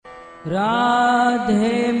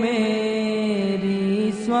राधे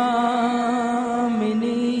मेरी स्वामिनी,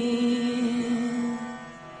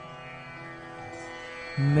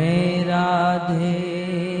 मैं राधे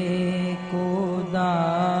को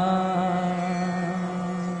दान,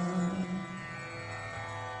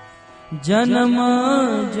 जन्म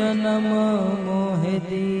जन्म मोह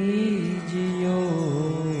दीजियो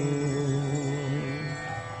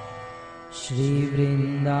श्री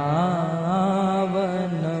वृंदावनवा।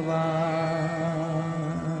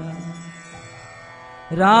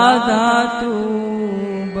 राधा तू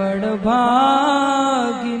बड़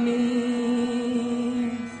भागिनी,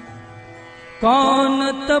 कौन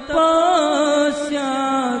तपस्या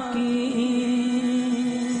की,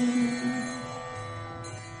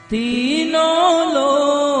 तीनों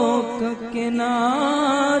लोक के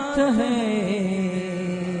नाथ है,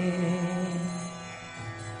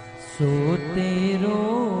 सो तेरो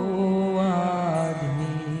आधे।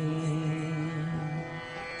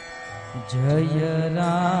 जय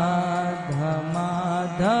राधा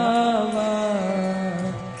माधव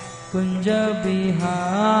कुंज बिहारी,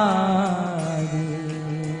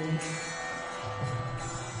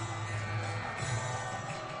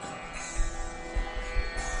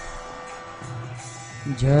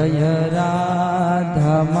 जय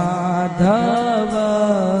राधा माधव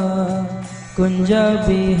कुंज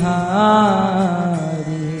बिहारी।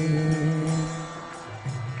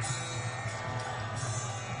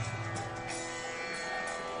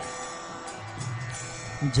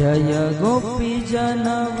 जय गोपी जन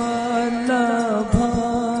वल्लभ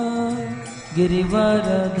गिरिवरधारी,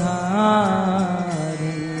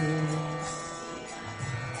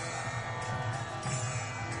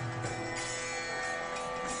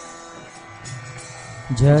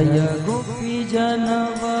 जय गोपी जन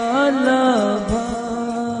वल्लभ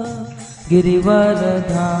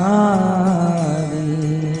गिरिवरधारी।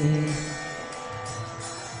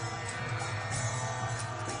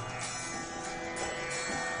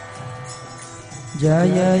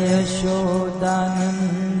 जय यशोदानंदन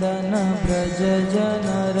ब्रज जन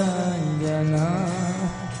रंजन,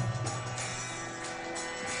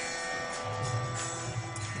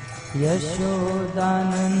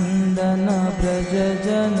 यशोदानंदन ब्रज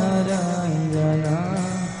जन रंजन।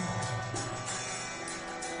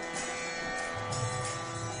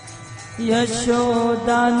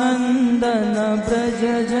 यशोदानंदन ब्रज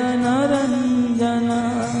जन रंजन,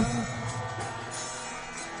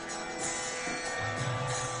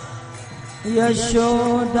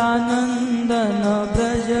 यशोदानंदन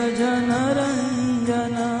ब्रज जन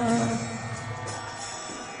रंजन।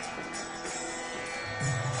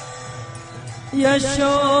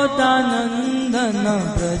 यशोदानंदन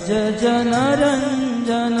ब्रज जन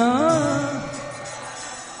रंजन,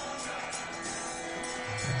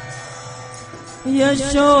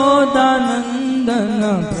 यशोदानंदन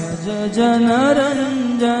ब्रज जन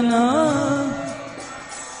रंजन।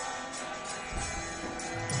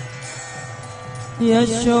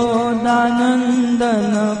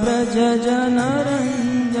 यशोदानंदन ब्रज जन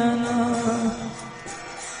रंजन।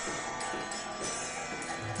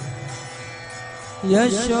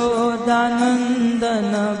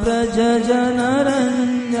 यशोदानंदन ब्रज जन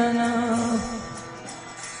रंजन।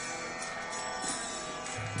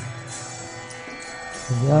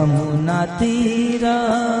 यमुना तीर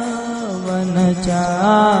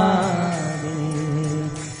वनचारी,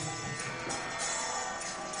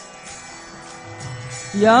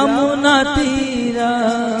 यमुना तीर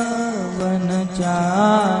वनचारी।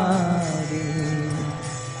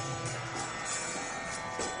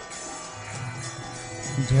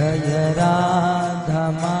 जय राधा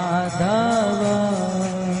माधव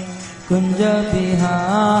कुंज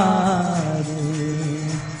बिहारी,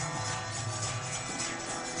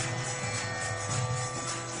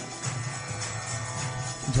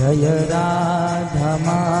 जय राधा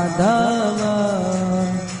माधव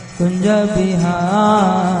कुंज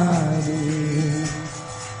बिहारी।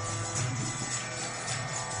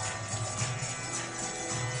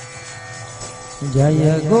 जय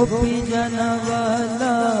गोपी जन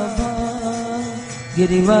वल्लभ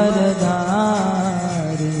गिरिवरधारी,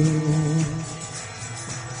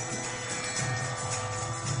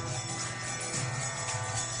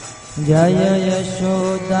 जय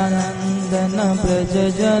यशोदानंदन ब्रज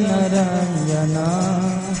जन रंजन,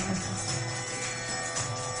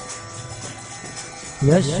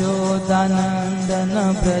 यशोदानंदन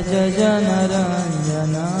ब्रज जन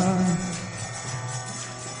रंजन।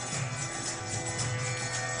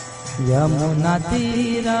 यमुना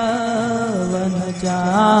तीर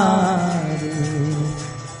वनचारी,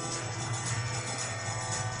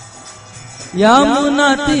 यमुना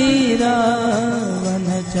तीर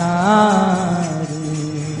वनचारी। ब्रह्मचारी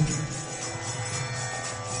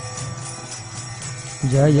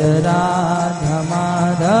जय राधा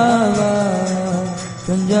माधव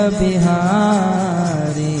कुंज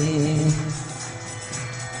बिहारी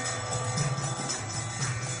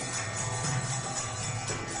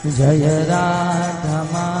जय राधा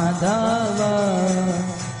माधव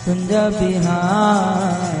कुंज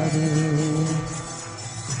बिहारी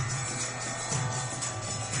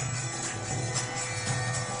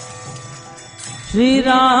श्री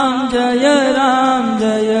राम जय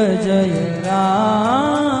जय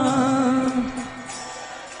राम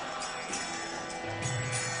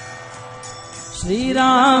श्री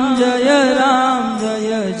राम जय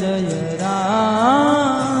जय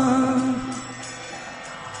राम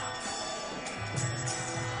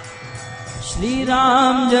श्री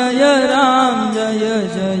राम जय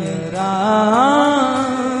जय राम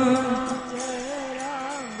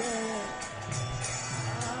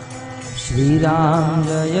श्री राम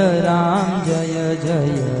जय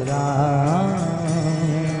जय राम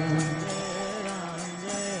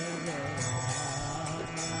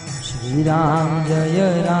श्री राम जय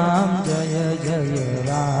जय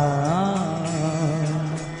राम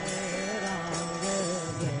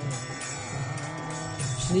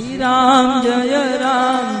श्री राम जय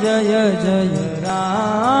जय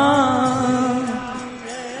राम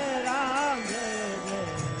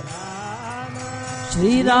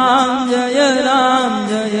श्री राम जय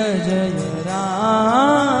जय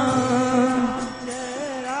राम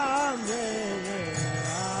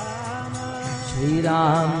श्री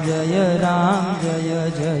राम जय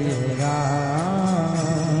जय राम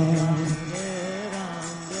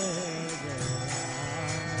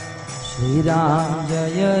श्री राम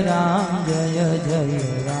जय जय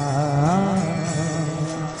राम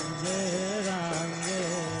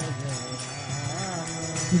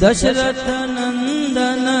दशरथ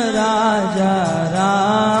नंदन राजा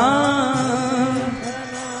राम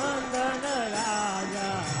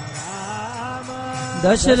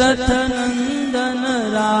दशरथ नंदन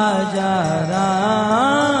राजा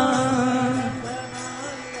राम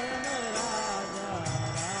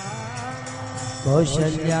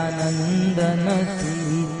कौशल्यानंदन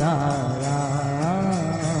सीता राम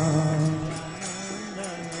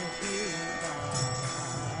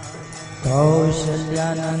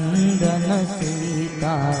कौशल्यानंदन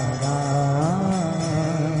सीता राम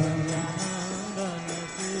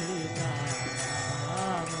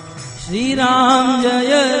श्री राम जय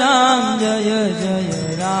जय राम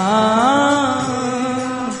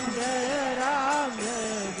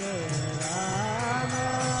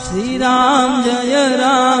श्री राम जय जय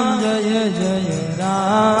राम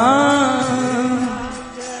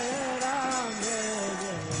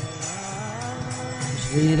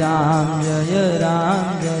श्री राम जय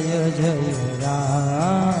जय राम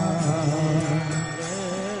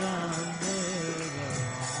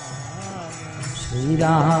श्री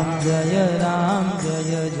राम जय जय राम श्री राम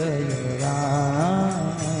जय जय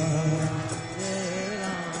राम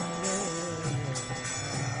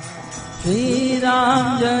श्री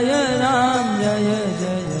राम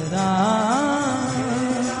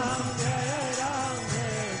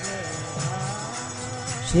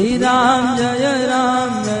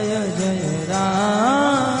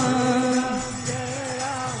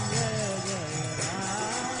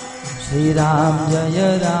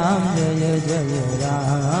जय जय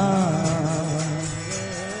राम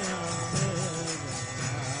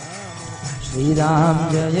श्री राम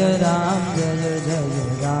जय जय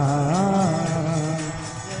राम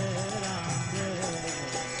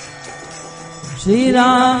श्री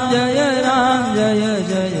राम जय जय राम श्री राम जय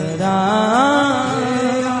जय राम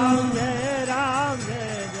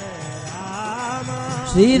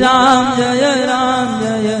श्री राम जय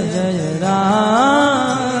जय राम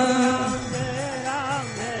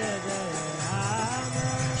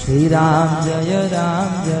श्री राम जय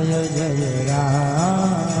जय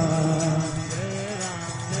राम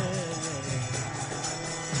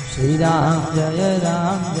श्री राम जय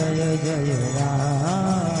जय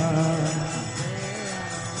राम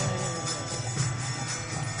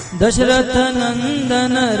दशरथ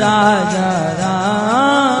नंदन राजा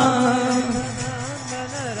राम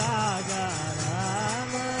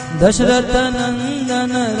दशरथ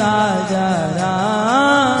नंदन राजा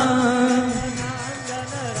राम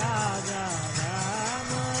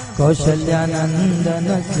कौशल्यानंदन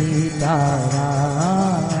सीता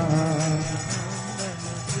राम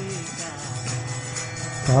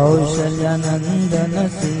कौशल्यानंदन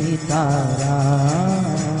सीता राम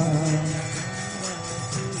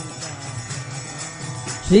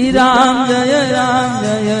श्री राम जय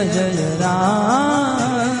जय राम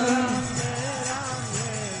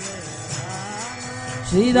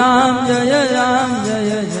श्री राम जय जय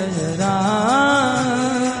राम।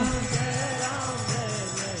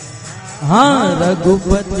 हाँ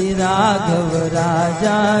रघुपति राघव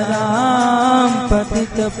राजा राम,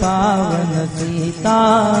 पतित पावन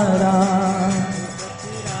सीताराम।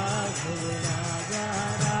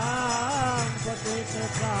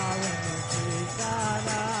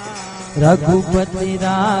 रघुपति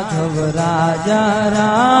राघव राजा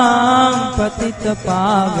राम, पतित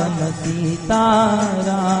पावन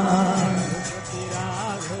सीताराम।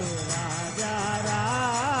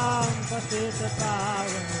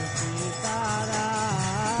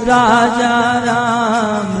 राजा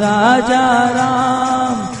राम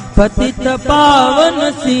पतित पावन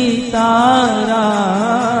सीताराम।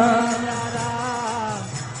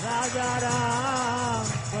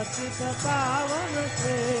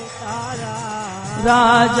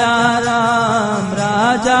 राजा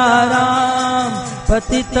राम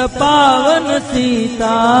पतित पावन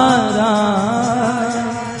सीताराम।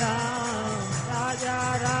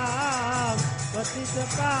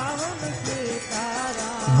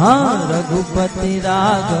 हाँ रघुपति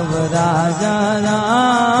राघव राजा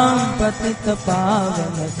राम, पतित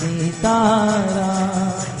पावन सीताराम।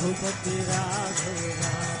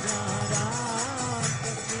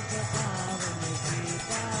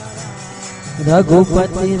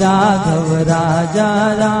 रघुपति राघव राजा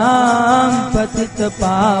राम, पतित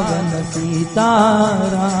पावन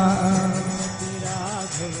सीताराम।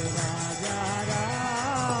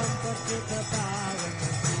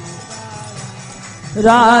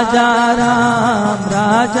 राजा राम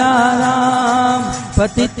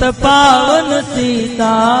पतित पावन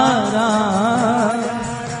सीताराम।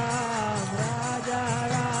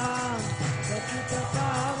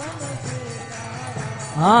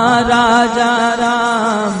 हाँ राजा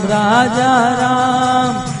राम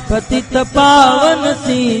पतित पावन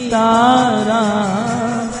सीताराम।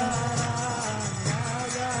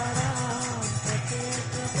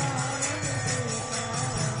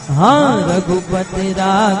 हाँ रघुपति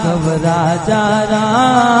राघव राजा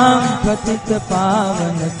राम, पतित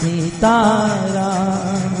पावन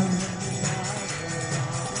सीताराम।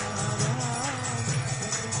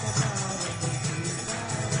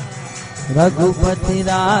 रघुपति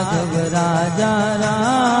राघव राजा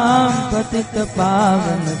राम, पतित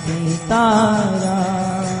पावन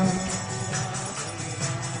सीताराम।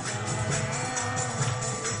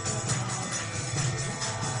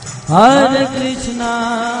 हरे कृष्णा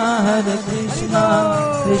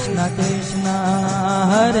कृष्णा कृष्णा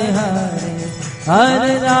हरे हरे,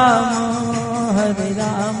 हरे राम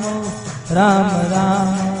राम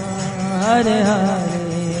राम हरे हरे।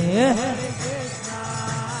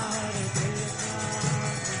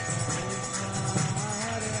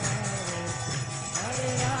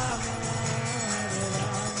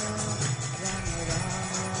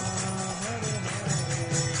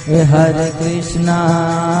 हरे कृष्णा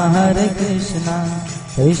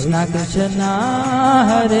कृष्णा कृष्णा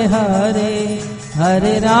हरे हरे,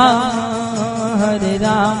 हरे राम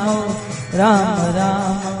राम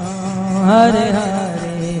राम हरे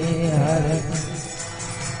हरे हरे।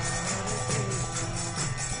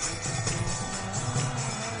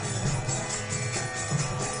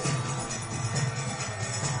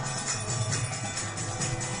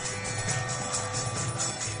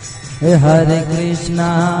 हरे कृष्णा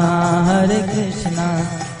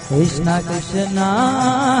कृष्णा कृष्णा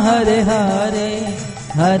हरे हरे,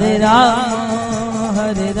 हरे राम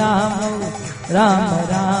राम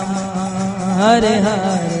राम हरे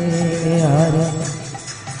हरे हरे।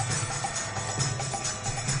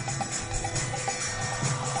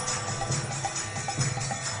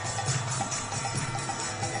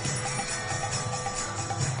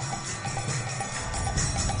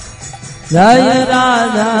 जय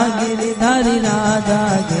राधा गिरिधारी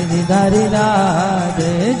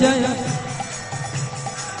राधे जय।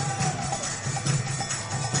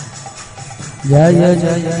 जय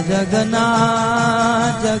जय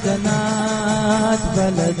जगन्नाथ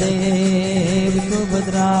बलदेव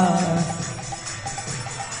सुभद्रा।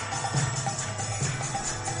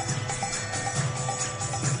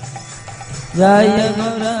 जय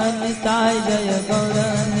गौरनिताय जय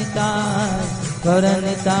गौरनिताय,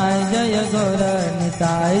 गौरनिताय जय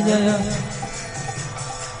गौरनिताय जय।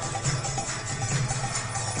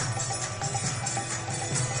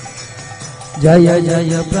 जय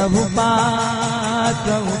जय प्रभुपाद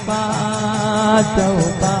प्रभुपाद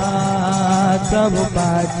प्रभुपाद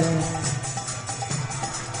प्रभुपाद जय।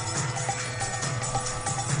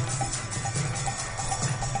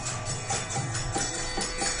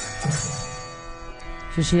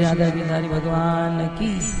 श्री राधा गिरधारी भगवान की,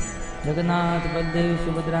 जगन्नाथ बलदेव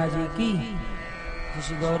सुभद्रा जी की।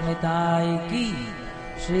 श्री गौर निताय की,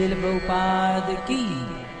 श्रील प्रभुपाद की,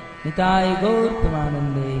 निताय गौर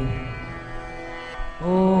प्रेमानंदे।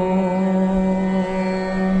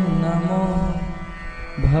 ओम नमो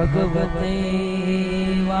भगवते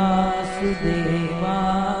वासुदेवाय।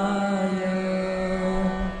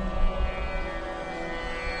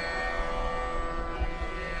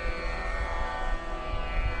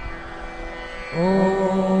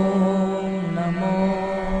 ओम नमो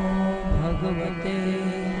भगवते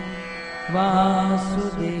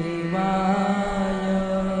वासुदेवाय।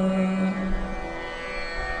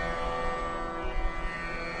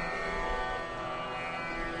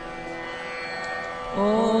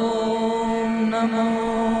 ओम नमो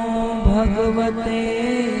भगवते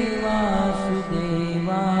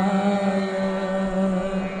वासुदेवाय।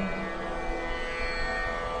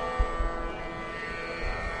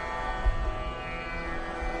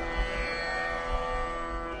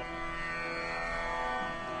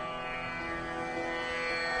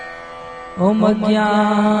 ओम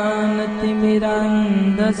ज्ञानतिमिरान्धस्य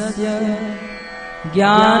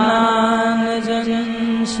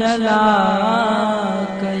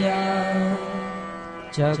ज्ञानाञ्जनशलाकया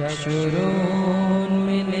चक्षुरुन्मीलितं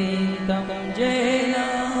येन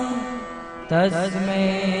तस्मै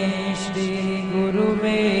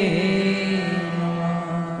श्रीगुरुवे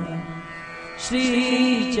नमः।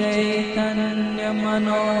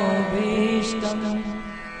 श्रीचैतन्यमनोभीष्टं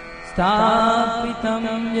स्थापितं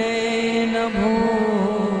येन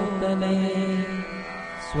भूतले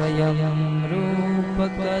स्वयं रूप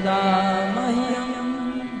कदा मह्यं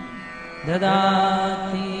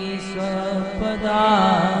ददाति स्वपदान्तिकं।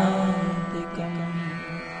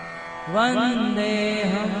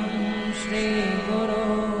 वन्देऽहं श्रीगुरो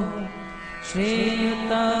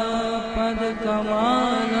श्रीयुतपदकमलं।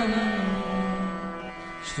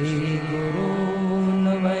 श्रीगुरून्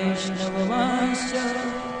वैष्णवांश्च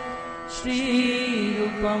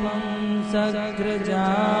श्रीरूपं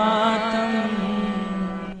सग्रजातं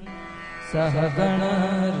सहगण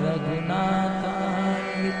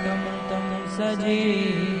रघुनाथान्वितं तं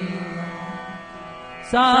सजीवं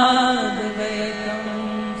साद्वैतं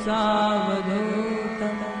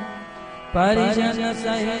सावधूतं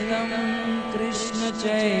परिजनसहितं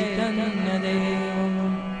कृष्णचैतन्यदेवं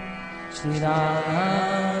श्रीराधा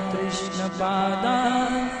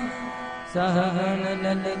कृष्णपादान् सहगण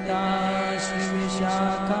ललिता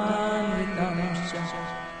श्रीविशाखान्वितांश्च।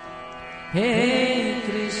 हे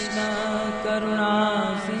कृष्ण करुणा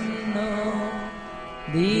सिन्धो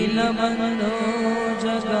दीनबन्धो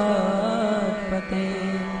जगत्पते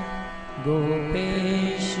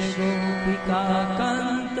गोपेश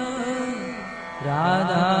गोपिकान्त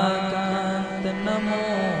राधाकान्त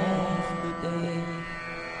नमोस्तुते।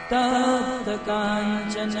 तप्त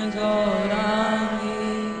काञ्चन गौराङ्गी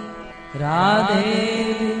राधे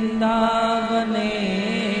वृन्दावनेश्वरी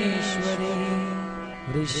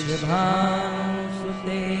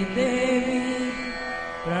वृषभानुसुते देवी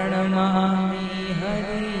प्रणमामि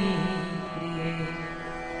हरिप्रिये।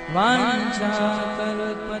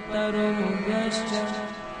 वाञ्छाकल्पतरुभ्यश्च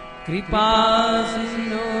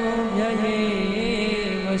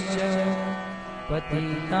कृपासिन्धुभ्यैवश्च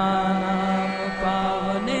पतितानां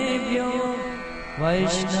पावनेभ्यो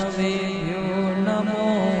वैष्णवेभ्यो नमो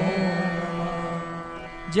नमः।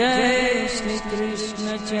 जय श्री कृष्ण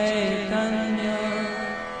चैतन्य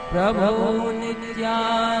प्रभु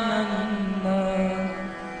नित्यानंद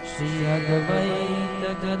श्री अद्वैत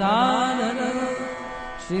गदाधर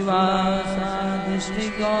श्रीवासादि श्री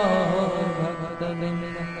गौर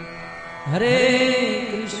भक्तवृंद। हरे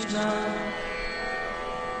कृष्णा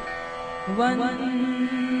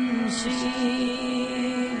वंशी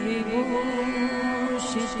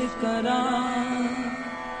विभूषितकरा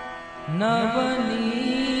नवनीरदाभा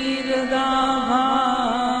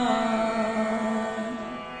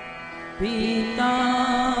पीताम्बरधारण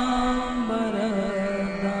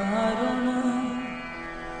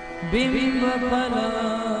बिम्बफलधरोष्ठा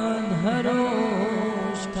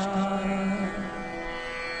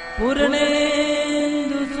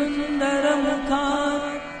पूर्णेन्दुसुन्दरमुखा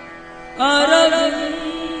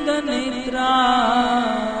अरविन्दनेत्रा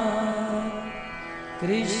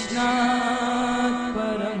कृष्णात्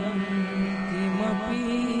परं किमपि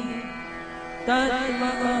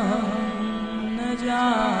तत्त्वमहं न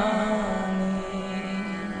जाने।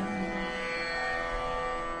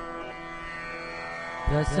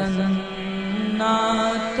 प्रसन्नात्मया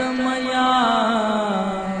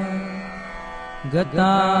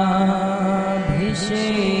गताभिषेकतः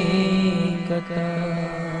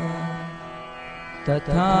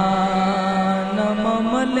तथा न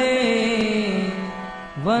ममले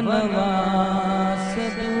वनवास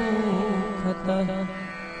दुःखतः।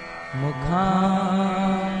 मुखाम्बुजश्री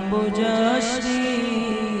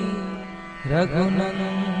रघुनन्दनस्य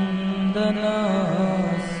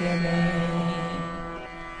मे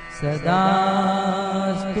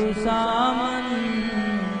सदास्तु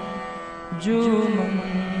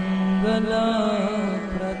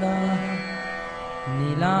सामञ्जुमङ्गलप्रदा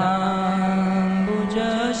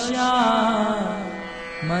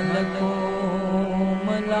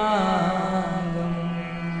नीलाम्बुजश्यामलकोमलाङ्गम्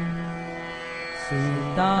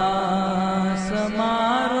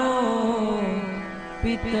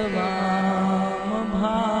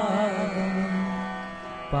सीतासमारोपितवामभागम्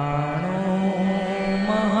पाणो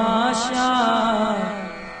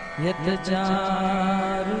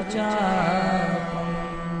महाश्यायतचारुचापम्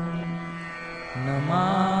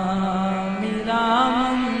नमामि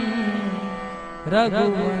रामं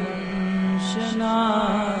रघुवंशनाथम्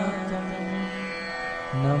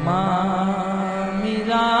नमामि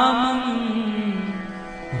रामं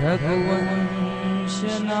रघुवंशनाथम्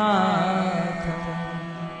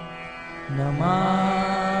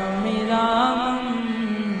नमामि रामं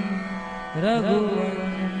रघुवंशनाथम्।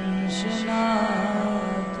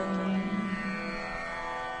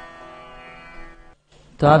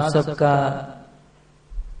 तो आप सबका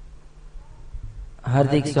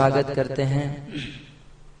हार्दिक स्वागत करते हैं।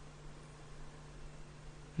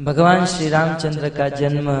 भगवान श्री रामचंद्र का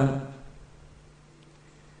जन्म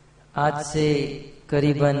आज से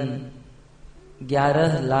करीबन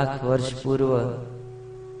 11 लाख वर्ष पूर्व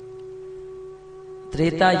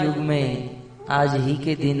त्रेता युग में आज ही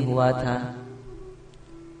के दिन हुआ था।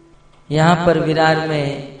 यहाँ पर विरार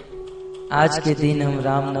में आज के दिन हम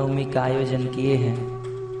रामनवमी का आयोजन किए हैं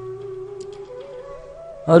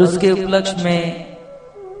और उसके उपलक्ष्य में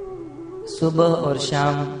सुबह और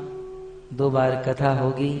शाम 2 बार कथा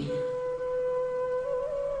होगी।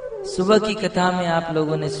 सुबह की कथा में आप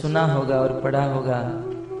लोगों ने सुना होगा और पढ़ा होगा,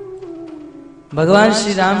 भगवान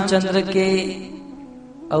श्री रामचंद्र के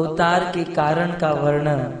अवतार के कारण का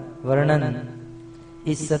वर्णन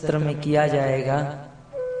इस सत्र में किया जाएगा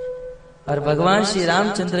और भगवान श्री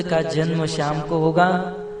रामचंद्र का जन्म शाम को होगा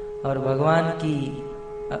और भगवान की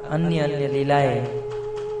अन्य लीलाएं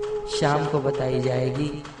शाम को बताई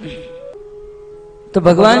जाएगी। तो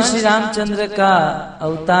भगवान श्री रामचंद्र का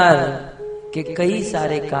अवतार के कई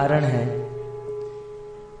सारे कारण हैं।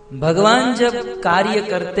 भगवान जब कार्य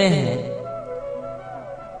करते हैं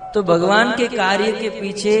तो भगवान के कार्य के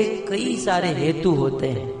पीछे कई सारे हेतु होते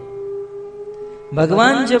हैं।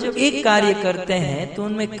 भगवान जब एक कार्य करते हैं तो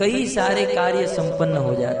उनमें कई सारे कार्य संपन्न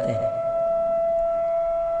हो जाते हैं।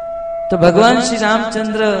 तो भगवान श्री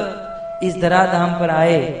रामचंद्र इस धराधाम पर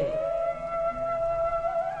आए,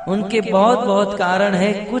 उनके बहुत कारण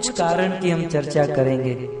है। कुछ कारण की हम चर्चा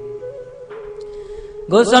करेंगे।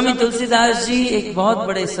 गोस्वामी तुलसीदास जी एक बहुत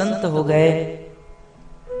बड़े संत हो गए।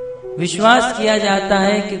 विश्वास किया जाता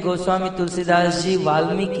है कि गोस्वामी तुलसीदास जी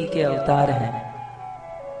वाल्मीकि के अवतार हैं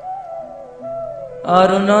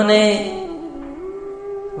और उन्होंने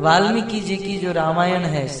वाल्मीकि जी की जो रामायण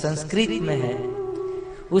है संस्कृत में है,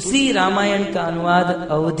 उसी रामायण का अनुवाद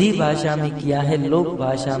अवधी भाषा में किया है, लोक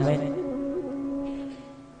भाषा में।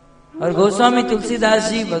 और गोस्वामी तुलसीदास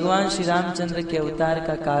जी भगवान श्री रामचंद्र के अवतार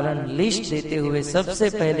का कारण लिस्ट देते हुए सबसे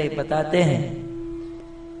पहले बताते हैं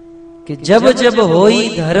कि जब जब होई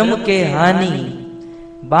धर्म के हानि,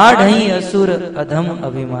 बाढ़ई असुर अधम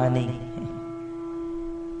अभिमानी।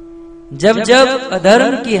 जब जब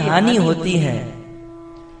अधर्म की हानि होती है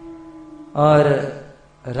और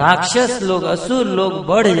राक्षस लोग, असुर लोग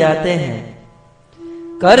बढ़ जाते हैं,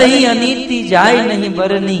 कर ही अनीति जाय नहीं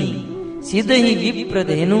बरनी, सिद्ध ही विप्र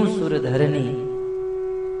धेनु सुर धरनी।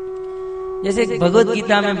 जैसे भगवत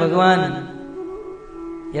गीता में भगवान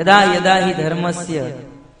यदा यदा ही धर्मस्य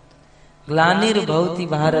ग्लानिर्भवति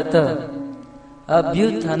भारत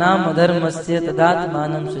अभ्युत्थानम् अधर्मस्य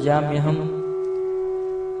तदात्मानं सृजाम्यहम्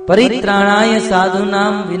परित्राणाय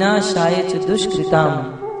साधूनां विनाशाय च दुष्कृतां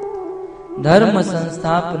धर्म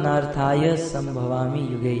संस्थापनार्थाय संभवामि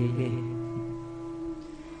युगे युगे।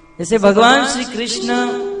 जैसे भगवान श्री कृष्ण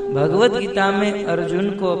भगवत गीता में अर्जुन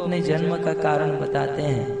को अपने जन्म का कारण बताते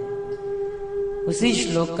हैं, उसी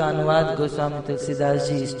श्लोक का अनुवाद गोस्वामी तुलसीदास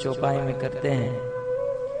जी इस चौपाई में करते हैं।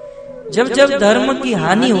 जब जब धर्म की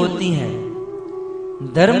हानि होती है,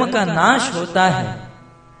 धर्म का नाश होता है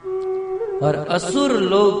और असुर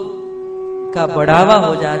लोग का बढ़ावा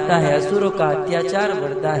हो जाता है, असुरों का अत्याचार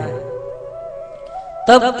बढ़ता है,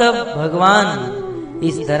 तब तब भगवान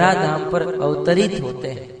इस धराधाम पर अवतरित होते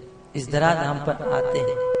हैं, इस धराधाम पर आते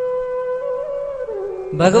हैं।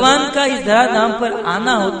 भगवान का इस धराधाम पर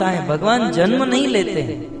आना होता है, भगवान जन्म नहीं लेते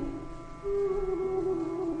हैं।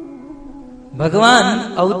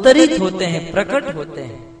 भगवान अवतरित होते हैं, प्रकट होते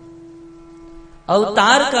हैं।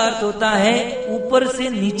 अवतार का अर्थ होता है ऊपर से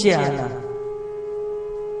नीचे आना।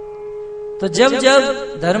 तो जब जब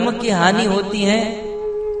धर्म की हानि होती है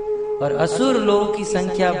और असुर लोगों की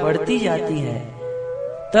संख्या बढ़ती जाती है,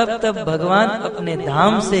 तब तब भगवान अपने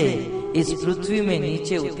धाम से इस पृथ्वी में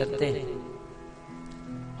नीचे उतरते हैं।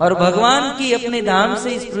 और भगवान की अपने धाम से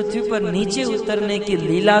इस पृथ्वी पर नीचे उतरने की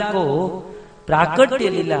लीला को प्राकट्य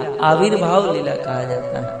लीला, आविर्भाव लीला कहा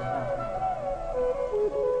जाता है।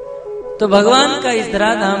 तो भगवान का इस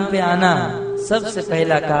धराधाम पे आना सबसे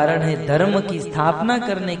पहला कारण है, धर्म की स्थापना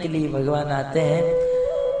करने के लिए भगवान आते हैं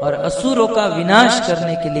और असुरों का विनाश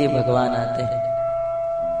करने के लिए भगवान आते हैं।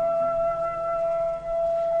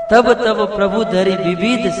 तब तब प्रभु धरि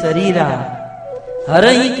विविध शरीरा,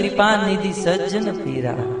 हरहि कृपा निधि सज्जन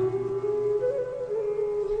पीरा।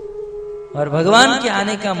 और भगवान के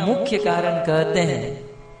आने का मुख्य कारण कहते हैं,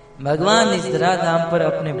 भगवान इस धराधाम पर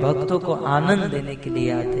अपने भक्तों को आनंद देने के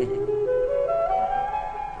लिए आते हैं,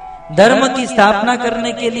 धर्म की स्थापना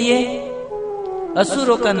करने के लिए,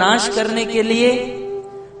 असुरों का नाश करने के लिए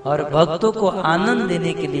और भक्तों को आनंद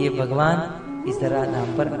देने के लिए भगवान इस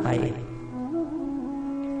धराधाम पर आए।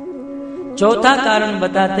 चौथा कारण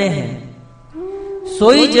बताते हैं,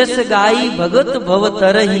 सोई जस गाई भगत भव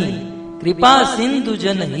तरहि, कृपा सिंधु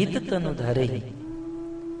जन हित तनु धरहि।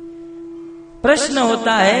 प्रश्न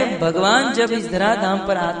होता है, भगवान जब इस धराधाम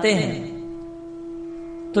पर आते हैं,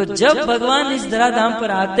 तो जब भगवान इस धराधाम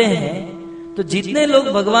पर आते हैं तो जितने लोग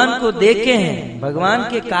भगवान को देखे हैं, भगवान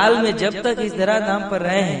के काल में जब तक इस धराधाम पर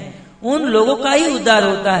रहे हैं, उन लोगों का ही उद्धार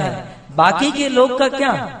होता है, बाकी के लोग का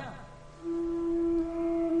क्या?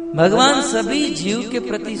 भगवान सभी जीव के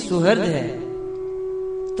प्रति सुहृद है।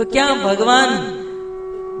 तो क्या भगवान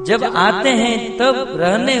जब आते हैं तब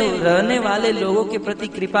रहने वाले लोगों के प्रति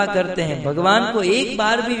कृपा करते हैं? भगवान को एक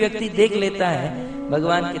बार भी व्यक्ति देख लेता है,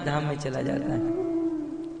 भगवान के धाम में चला जाता है।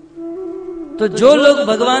 तो जो लोग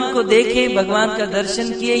भगवान को देखे, भगवान का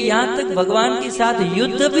दर्शन किए, यहाँ तक भगवान के साथ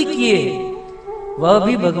युद्ध भी किए, वह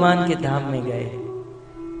भी भगवान के धाम में गए।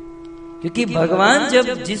 क्योंकि भगवान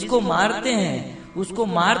जब जिसको मारते हैं, उसको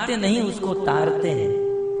मारते नहीं, उसको तारते हैं।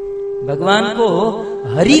 भगवान को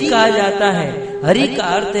हरि कहा जाता है। हरि का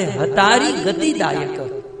अर्थ है हतारी गतिदायक।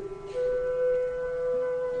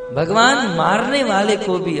 भगवान मारने वाले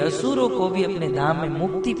को भी, असुरों को भी अपने धाम में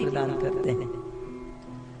मुक्ति प्रदान करते हैं।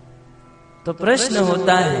 तो प्रश्न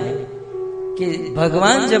होता है कि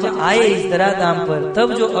भगवान जब आए इस धराधाम पर,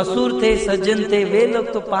 तब जो असुर थे, सज्जन थे, वे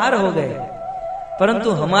लोग तो पार हो गए, परंतु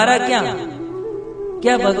हमारा क्या?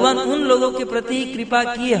 क्या भगवान उन लोगों के प्रति कृपा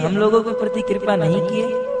किए, हम लोगों के प्रति कृपा नहीं किए?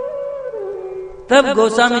 तब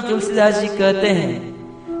गोस्वामी तुलसीदास जी कहते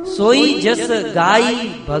हैं, सोई जस गाई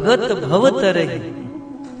भगत भव तरहि।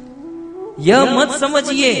 यह मत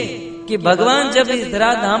समझिए कि भगवान जब इस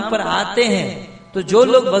धराधाम पर आते हैं तो जो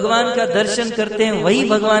लोग भगवान का दर्शन करते हैं वही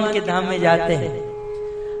भगवान के धाम में जाते हैं।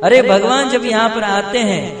 अरे भगवान जब यहाँ पर आते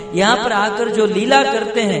हैं, यहाँ पर आकर जो लीला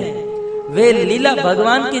करते हैं, वे लीला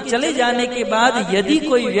भगवान के चले जाने के बाद यदि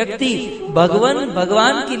कोई व्यक्ति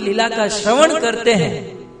भगवान की लीला का श्रवण करते हैं,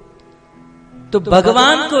 तो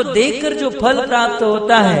भगवान को देखकर जो फल प्राप्त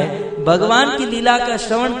होता है, भगवान की लीला का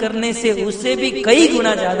श्रवण करने से उससे भी कई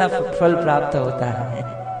गुना ज्यादा फल प्राप्त होता है।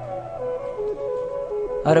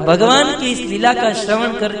 और भगवान की इस लीला का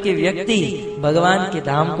श्रवण करके व्यक्ति भगवान के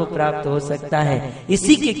धाम को प्राप्त हो सकता है।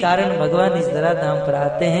 इसी के कारण भगवान इस धराधाम पर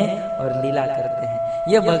आते हैं और लीला करते हैं।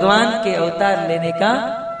 यह भगवान के अवतार लेने का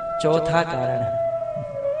चौथा कारण है।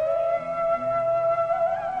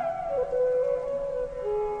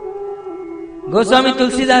 गोस्वामी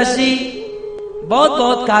तुलसीदास जी बहुत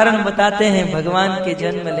बहुत कारण बताते हैं भगवान के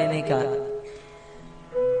जन्म लेने का।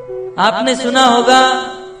 आपने सुना होगा,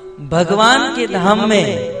 भगवान के धाम में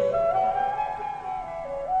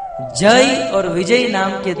जय और विजय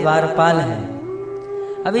नाम के द्वारपाल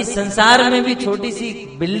हैं। अभी संसार में भी छोटी सी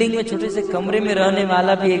बिल्डिंग में, छोटे से कमरे में रहने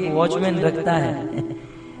वाला भी एक वॉचमैन रखता है।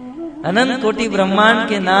 अनंत कोटि ब्रह्मांड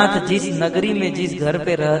के नाथ जिस नगरी में, जिस घर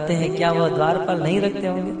पे रहते हैं, क्या वह द्वारपाल नहीं रखते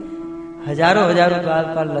होंगे? हजारों हजारों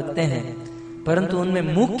द्वारपाल लगते हैं, परंतु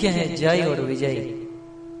उनमें मुख्य है जय और विजय।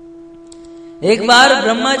 एक बार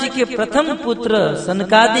ब्रह्मा जी के प्रथम पुत्र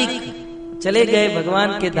सनकादिक चले गए भगवान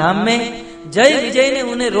के धाम में। जय विजय ने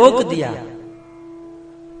उन्हें रोक दिया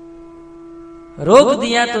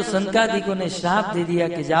तो सनकादिकों ने श्राप दे दिया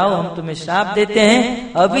कि जाओ, हम तुम्हें श्राप देते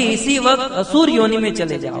हैं, अभी इसी वक्त असुर योनि में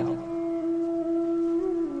चले जाओ।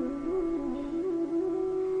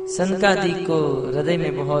 सनकादिक को हृदय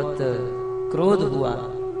में बहुत क्रोध हुआ,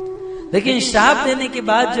 लेकिन श्राप देने के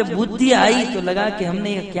बाद जब बुद्धि आई तो लगा कि हमने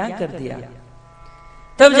यह क्या कर दिया।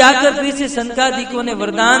 तब जाकर फिर से सनकादिकों ने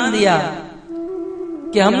वरदान दिया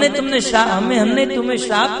कि हमने तुम्हें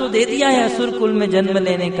श्राप तो दे दिया है असुर कुल में जन्म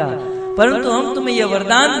लेने का, परंतु हम तुम्हें यह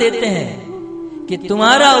वरदान देते हैं कि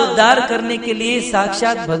तुम्हारा उद्धार करने के लिए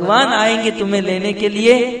साक्षात भगवान आएंगे तुम्हें लेने के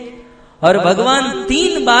लिए, और भगवान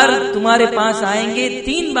 3 बार तुम्हारे पास आएंगे,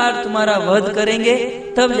 3 बार तुम्हारा वध करेंगे,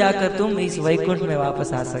 तब जाकर तुम इस वैकुंठ में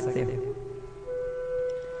वापस आ सकते हो।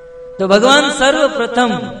 तो भगवान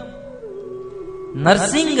सर्वप्रथम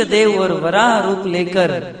नरसिंह देव और वराह रूप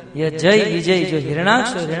लेकर यह जय विजय जो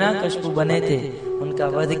हिरणाक्ष और हिरण्याकश्यप बने थे उनका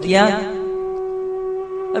वध किया।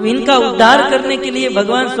 अब इनका उद्धार करने के लिए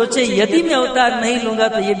भगवान सोचे यदि मैं अवतार नहीं लूंगा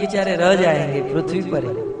तो ये बेचारे रह जाएंगे पृथ्वी पर।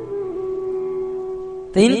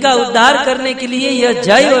 तो इनका उद्धार करने के लिए यह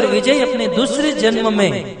जय और विजय अपने दूसरे जन्म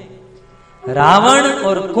में रावण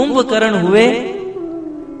और कुंभकर्ण हुए,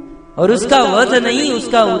 और उसका वध नहीं,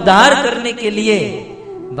 उसका उद्धार करने के लिए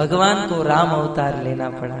भगवान को राम अवतार लेना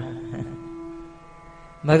पड़ा।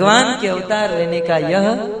 भगवान के अवतार लेने का यह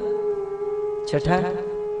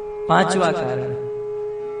 5वां कारण।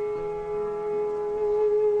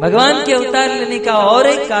 भगवान के अवतार लेने का और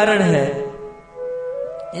एक कारण है,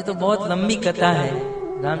 ये तो बहुत लंबी कथा है,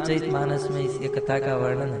 रामचरितमानस में इस कथा का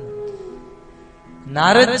वर्णन है।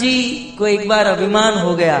 नारद जी को एक बार अभिमान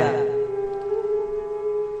हो गया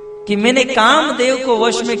कि मैंने कामदेव को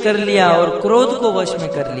वश में कर लिया और क्रोध को वश में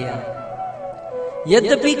कर लिया।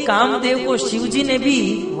 यद्यपि कामदेव को शिवजी ने भी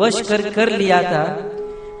वश कर लिया था।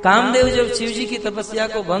 कामदेव जब शिवजी की तपस्या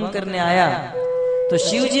को भंग करने आया तो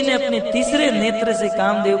शिवजी ने अपने तीसरे नेत्र से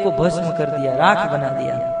कामदेव को भस्म कर दिया, राख बना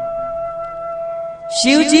दिया।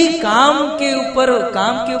 शिवजी काम के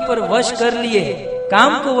ऊपर वश कर लिए,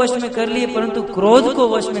 काम को वश में कर लिए, परंतु क्रोध को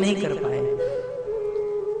वश में नहीं कर पाए।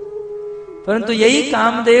 परंतु यही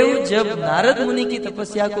कामदेव जब नारद मुनि की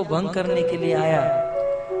तपस्या को भंग करने के लिए आया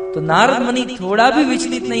तो नारद मुनि थोड़ा भी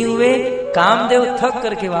विचलित नहीं हुए, कामदेव थक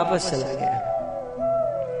करके वापस चला गया।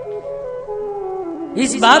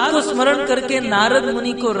 इस बात को स्मरण करके नारद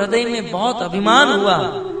मुनि को हृदय में बहुत अभिमान हुआ।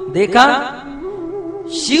 देखा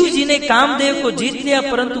शिव जी ने कामदेव को जीत लिया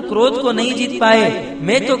परंतु क्रोध को नहीं जीत पाए,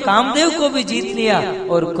 मैं तो कामदेव को भी जीत लिया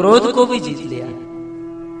और क्रोध को भी जीत लिया।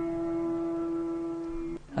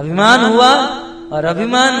 अभिमान हुआ और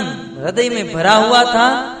अभिमान हृदय में भरा हुआ था।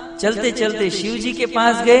 चलते चलते शिव जी के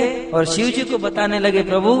पास गए और शिव जी को बताने लगे,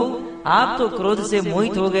 प्रभु आप तो क्रोध से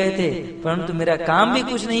मोहित हो गए थे, परंतु मेरा काम भी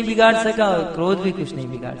कुछ नहीं बिगाड़ सका और क्रोध भी कुछ नहीं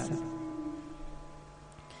बिगाड़ सका।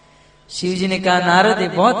 शिव जी ने कहा, नारद ये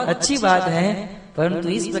बहुत अच्छी बात है, परंतु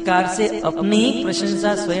इस प्रकार से अपनी ही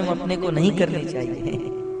प्रशंसा स्वयं अपने को नहीं करनी चाहिए।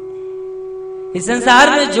 इस संसार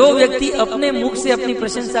में जो व्यक्ति अपने मुख से अपनी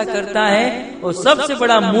प्रशंसा करता है वो सबसे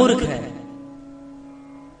बड़ा मूर्ख है।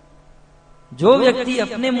 जो व्यक्ति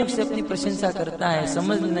अपने मुख से अपनी प्रशंसा करता है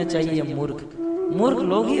समझ लेना चाहिए मूर्ख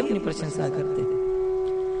लोग ही अपनी प्रशंसा करते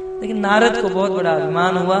हैं। लेकिन नारद को बहुत बड़ा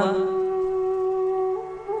अभिमान हुआ।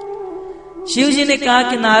 शिव जी ने कहा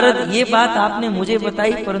कि नारद ये बात आपने मुझे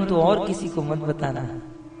बताई परंतु और किसी को मत बताना,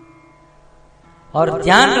 और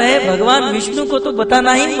ध्यान रहे भगवान विष्णु को तो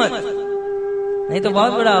बताना ही मत, नहीं तो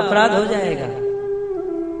बहुत बड़ा अपराध हो जाएगा।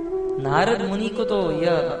 नारद मुनि को तो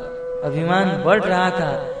यह अभिमान बढ़ रहा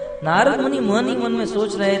था। नारद मुनि मन ही मन में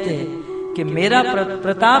सोच रहे थे कि मेरा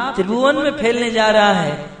प्रताप त्रिभुवन में फैलने जा रहा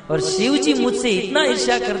है और शिव जी मुझसे इतना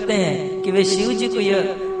ईर्ष्या करते हैं कि वे शिव जी को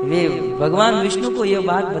वे भगवान विष्णु को यह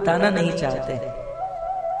बात बताना नहीं चाहते।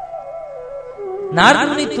 नारद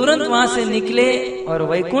मुनि तुरंत वहां से निकले और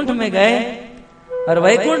वैकुंठ में गए, और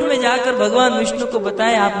वैकुंठ में जाकर भगवान विष्णु को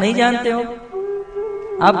बताए, आप नहीं जानते हो,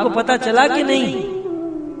 आपको पता चला कि नहीं।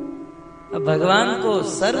 अब भगवान को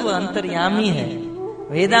सर्व अंतर्यामी है।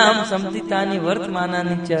 वेदाहम संपतितानि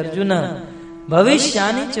वर्तमानानि च अर्जुन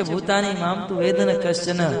भविष्यानि च भूतानि माम तु वेद न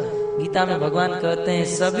कश्चन। गीता में भगवान कहते हैं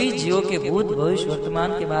सभी जीवों के भूत भविष्य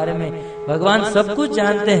वर्तमान के बारे में भगवान सब कुछ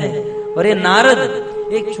जानते हैं। और ये नारद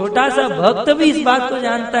एक छोटा सा भक्त भी इस बात को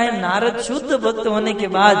जानता है। नारद शुद्ध भक्त होने के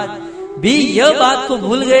बाद भी यह बात को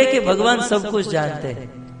भूल गए कि भगवान सब कुछ जानते हैं।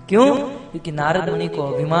 क्यों? क्योंकि नारद मुनि को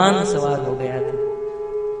अभिमान सवार हो गया था।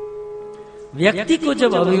 व्यक्ति को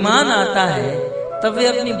जब अभिमान आता है तब वे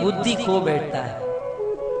अपनी बुद्धि खो बैठता है,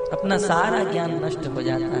 अपना सारा ज्ञान नष्ट हो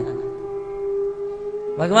जाता है।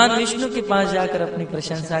 भगवान विष्णु के पास जाकर अपनी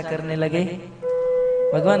प्रशंसा करने लगे।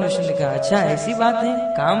 भगवान विष्णु ने कहा, अच्छा ऐसी बात है,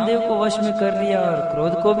 कामदेव को वश में कर लिया और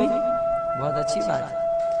क्रोध को भी, बहुत अच्छी बात है।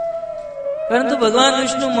 परंतु भगवान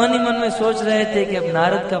विष्णु मन ही मन में सोच रहे थे कि अब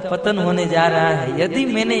नारद का पतन होने जा रहा है। यदि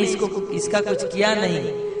मैंने इसका कुछ किया नहीं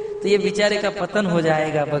तो ये बेचारे का पतन हो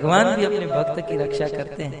जाएगा। भगवान भी अपने भक्त की रक्षा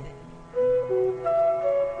करते हैं।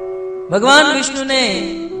 भगवान विष्णु ने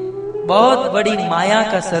बहुत बड़ी माया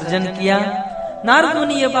का सर्जन किया। नारद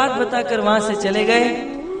मुनि यह बात बताकर वहां से चले गए।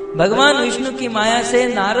 भगवान विष्णु की माया से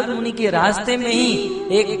नारद मुनि के रास्ते में ही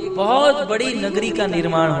एक बहुत बड़ी नगरी का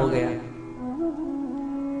निर्माण हो गया।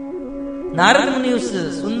 नारद मुनि उस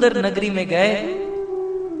सुंदर नगरी में गए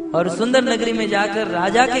और सुंदर नगरी में जाकर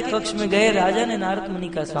राजा के कक्ष में गए। राजा ने नारद मुनि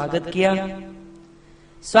का स्वागत किया।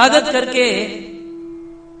 स्वागत करके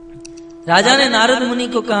राजा ने नारद मुनि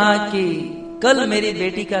को कहा कि कल मेरी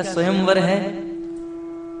बेटी का स्वयंवर है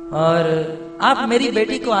और आप मेरी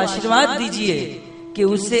बेटी को आशीर्वाद दीजिए कि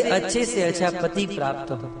उससे अच्छे से अच्छा पति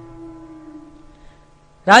प्राप्त हो।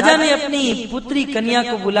 राजा ने अपनी पुत्री कन्या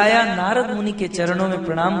को बुलाया, नारद मुनि के चरणों में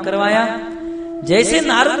प्रणाम करवाया। जैसे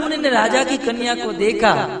नारद मुनि ने राजा की कन्या को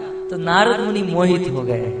देखा तो नारद मुनि मोहित हो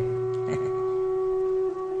गए,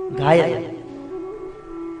 घायल।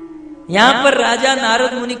 यहां पर राजा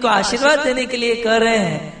नारद मुनि को आशीर्वाद देने के लिए कह रहे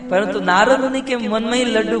हैं, परंतु नारद मुनि के मन में ही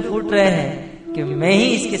लड्डू फूट रहे हैं कि मैं ही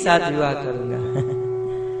इसके साथ विवाह करूंगा।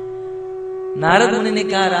 नारद मुनि ने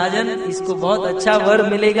कहा, राजन, इसको बहुत अच्छा वर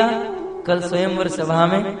मिलेगा कल स्वयंवर सभा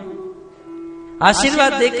में।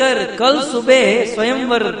 आशीर्वाद देकर कल सुबह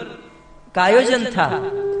स्वयंवर का आयोजन था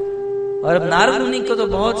और अब नारद मुनि को तो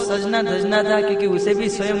बहुत सजना धजना था क्योंकि उसे भी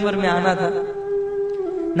स्वयंवर में आना था।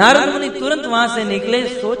 नारद मुनि तुरंत वहां से निकले,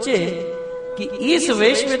 सोचे कि इस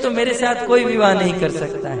वेश में तो मेरे साथ कोई विवाह नहीं कर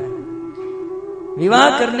सकता है।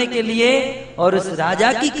 विवाह करने के लिए और उस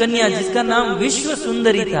राजा की कन्या जिसका नाम विश्व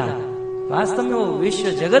सुंदरी था, वास्तव में वो विश्व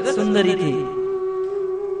जगत सुंदरी थी,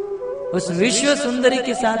 उस विश्व सुंदरी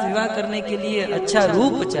के साथ विवाह करने के लिए अच्छा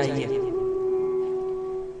रूप चाहिए।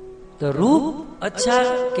 तो रूप अच्छा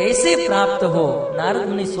कैसे प्राप्त हो, नारद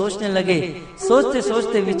मुनि सोचने लगे। सोचते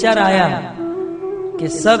सोचते विचार आया कि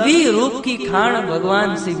सभी रूप की खान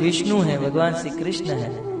भगवान श्री विष्णु है, भगवान श्री कृष्ण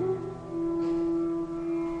है,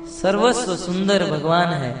 सर्वस्व सुंदर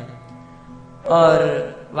भगवान है और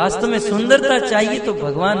वास्तव में सुंदरता चाहिए तो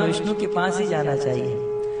भगवान विष्णु के पास ही जाना चाहिए।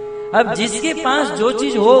 अब जिसके पास जो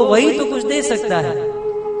चीज हो वही तो कुछ दे सकता है।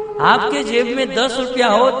 आपके जेब में 10 रुपया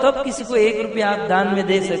हो तब किसी को 1 रुपया आप दान में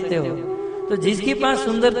दे सकते हो। तो जिसके पास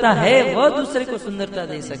सुंदरता है वह दूसरे को सुंदरता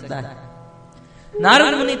दे सकता है।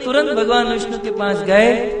 नारद मुनि तुरंत भगवान विष्णु के पास गए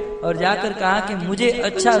और जाकर कहा कि मुझे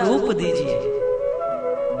अच्छा रूप दीजिए।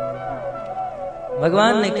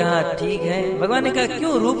 भगवान ने कहा ठीक है। भगवान ने कहा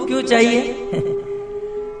क्यों, रूप क्यों चाहिए?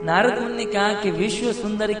 नारद मुनि ने कहा कि विश्व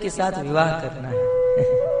सुंदरी के साथ विवाह करना है।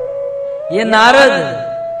 ये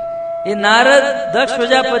नारद दक्ष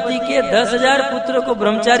प्रजापति के 10,000 पुत्रों को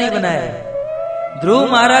ब्रह्मचारी बनाए।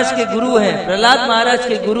 ध्रुव महाराज के गुरु हैं, प्रहलाद महाराज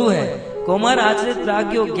के गुरु हैं, कुमार आश्रित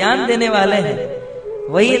प्राज्ञों ज्ञान देने वाले हैं।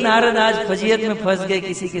 वही नारद आज फजीयत में फंस गए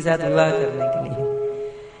किसी के साथ विवाह करने के लिए।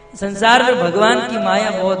 संसार में भगवान की माया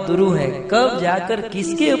बहुत दुरूह है, कब जाकर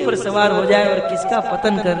किसके ऊपर सवार हो जाए और किसका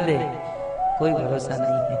पतन कर दे कोई भरोसा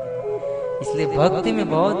नहीं है। इसलिए भक्ति में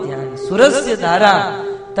बहुत ध्यान। सुरस्य धारा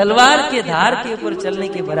तलवार के धार के ऊपर चलने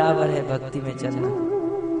के बराबर है भक्ति में चलना।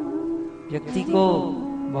 व्यक्ति को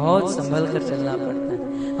बहुत संभल कर चलना पड़ता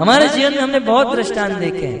है। हमारे जीवन में हमने बहुत दृष्टांत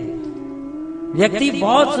देखे हैं। व्यक्ति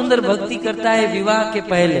बहुत सुंदर भक्ति करता है विवाह के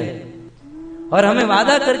पहले और हमें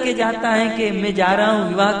वादा करके जाता है कि मैं जा रहा हूं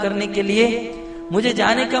विवाह करने के लिए, मुझे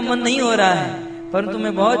जाने का मन नहीं हो रहा है परंतु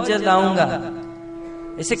मैं बहुत जल्द आऊंगा।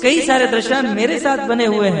 ऐसे कई सारे दृष्टांत मेरे साथ बने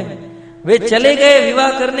हुए हैं। वे चले गए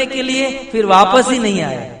विवाह करने के लिए, फिर वापस ही नहीं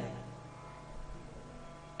आए,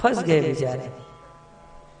 फंस गए बेचारे।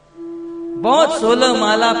 बहुत 16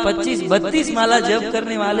 माला 25 32 माला जप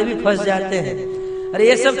करने वाले भी फंस जाते हैं। अरे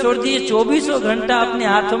ये सब छोड़ दीजिए, 24 घंटा अपने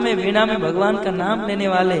हाथों में वीणा में भगवान का नाम लेने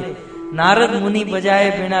वाले नारद मुनि बजाए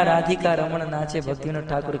वीणा राधिका रमण नाचे, भक्तिविनोद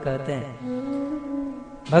ठाकुर कहते हैं।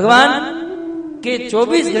 भगवान के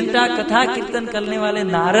 24 घंटा कथा कीर्तन करने वाले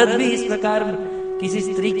नारद भी इस प्रकार किसी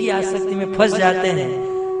स्त्री की आसक्ति में फंस जाते हैं,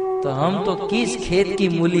 तो हम तो किस खेत की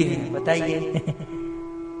मूली हैं बताइए।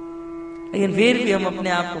 लेकिन फिर भी हम अपने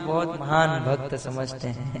आप को बहुत महान भक्त समझते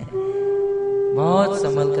हैं। बहुत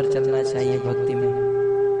संभल कर चलना चाहिए भक्ति में।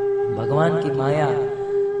 भगवान की माया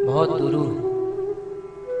बहुत दुरूह है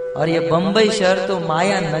और ये बंबई शहर तो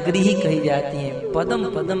माया नगरी ही कही जाती है। पदम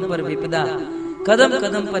पदम पर विपदा, कदम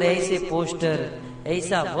कदम पर ऐसे पोस्टर,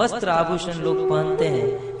 ऐसा वस्त्र आभूषण लोग पहनते हैं,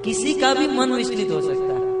 किसी का भी मन विचलित हो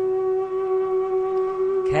सकता है।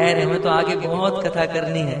 खैर हमें तो आगे बहुत कथा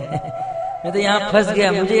करनी है। मैं तो यहाँ फंस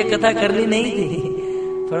गया, मुझे ये कथा करनी नहीं थी,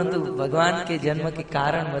 परंतु भगवान के जन्म के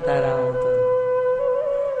कारण बता रहा हूं।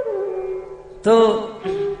 तो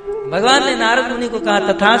भगवान ने नारद मुनि को कहा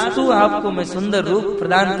तथास्तु, आपको मैं सुंदर रूप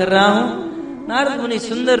प्रदान कर रहा हूं। नारद मुनि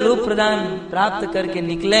सुंदर रूप प्रदान प्राप्त करके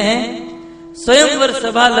निकले हैं। स्वयंवर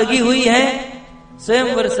सभा लगी हुई है।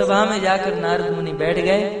 स्वयंवर सभा में जाकर नारद मुनि बैठ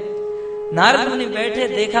गए। नारद मुनि बैठे,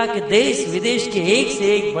 देखा कि देश विदेश के एक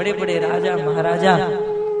से एक बड़े बड़े राजा महाराजा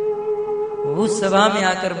उस सभा में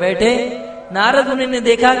आकर बैठे। नारद मुनि ने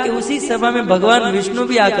देखा कि उसी सभा में भगवान विष्णु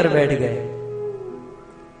भी आकर बैठ गए।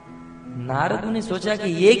 नारद मुनि सोचा कि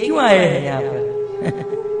ये क्यों आए हैं यहाँ पर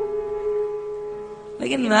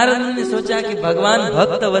लेकिन नारद मुनि ने सोचा कि भगवान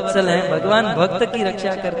भक्त वत्सल हैं, भगवान भक्त की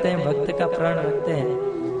रक्षा करते हैं, भक्त का प्राण रखते हैं,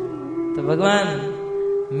 तो भगवान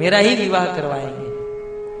मेरा ही विवाह करवाएंगे।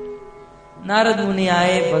 नारद मुनि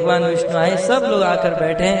आए, भगवान विष्णु आए, सब लोग आकर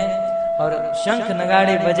बैठे और शंख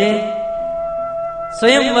नगाड़े बजे।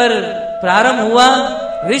 स्वयंवर प्रारंभ हुआ।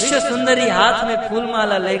 विश्व सुंदरी हाथ में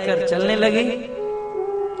फूलमाला लेकर चलने लगी।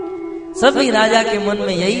 सभी राजा के मन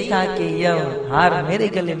में यही था कि यह हार मेरे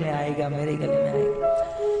गले में आएगा, मेरे गले में आएगा।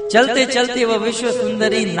 चलते चलते वह विश्व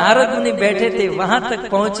सुंदरी नारद मुनि बैठे थे वहां तक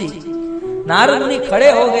पहुंची। नारद मुनि खड़े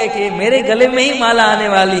हो गए कि मेरे गले में ही माला आने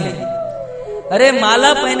वाली है। अरे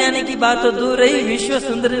माला पहनाने की बात तो दूर रही, विश्व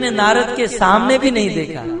सुंदरी ने नारद के सामने भी नहीं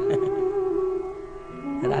देखा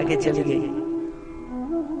आगे चली गई।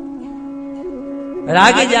 और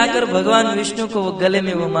आगे जाकर भगवान विष्णु को वो गले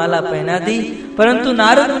में वो माला पहना दी। परंतु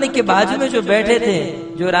नारद मुनि के बाजू में जो बैठे थे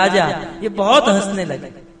जो राजा, ये बहुत हंसने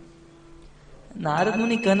लगे। नारद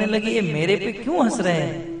मुनि कहने लगे ये मेरे पे क्यों हंस रहे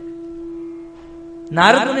हैं।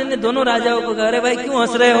 नारद मुनि ने दोनों राजाओं को कहा अरे भाई क्यों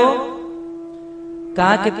हंस रहे हो।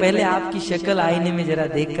 कहा कि पहले आपकी शक्ल आईने में जरा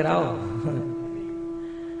देख कर आओ।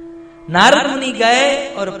 नारद मुनि गए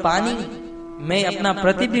और पानी में अपना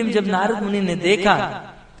प्रतिबिंब जब नारद मुनि ने देखा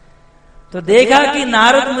तो देखा कि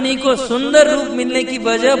नारद मुनि को सुंदर रूप मिलने की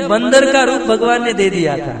वजह बंदर का रूप भगवान ने दे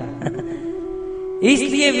दिया था।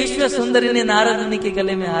 इसलिए विश्व सुंदरी ने नारद मुनि के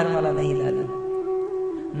गले में हार माला नहीं डाला।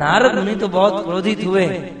 नारद मुनि तो बहुत क्रोधित हुए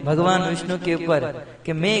भगवान विष्णु के ऊपर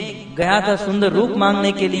कि मैं गया था सुंदर रूप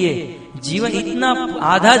मांगने के लिए, जीवन इतना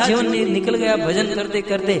आधा जीवन निकल गया भजन करते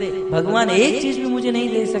करते, भगवान एक चीज भी मुझे नहीं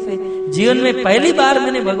दे सके। जीवन में पहली बार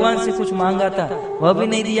मैंने भगवान से कुछ मांगा था, वह भी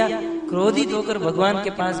नहीं दिया। क्रोधित होकर भगवान के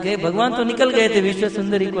पास गए। भगवान तो निकल गए थे विश्व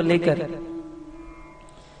सुंदरी को लेकर।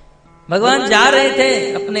 भगवान जा रहे थे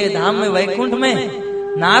अपने धाम में, वैकुंठ में।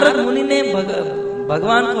 नारद मुनि ने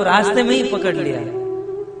भगवान को रास्ते में ही पकड़ लिया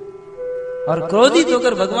और क्रोधित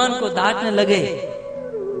होकर भगवान को डांटने लगे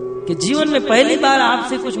कि जीवन में पहली बार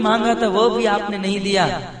आपसे कुछ मांगा था, वो भी आपने नहीं दिया,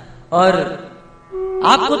 और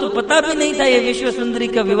आपको तो पता भी नहीं था ये विश्व सुंदरी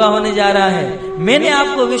का विवाह होने जा रहा है। मैंने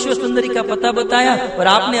आपको विश्व सुंदरी का पता बताया और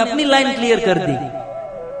आपने अपनी लाइन क्लियर कर दी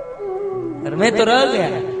और मैं तो रह गया।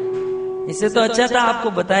 इससे तो अच्छा था आपको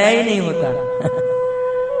बताया ही नहीं होता।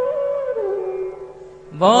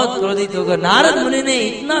 बहुत क्रोधित होकर नारद मुनि ने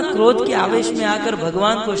इतना क्रोध के आवेश में आकर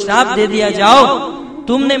भगवान को श्राप दे दिया, जाओ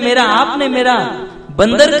आपने मेरा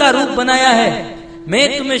बंदर का रूप बनाया है,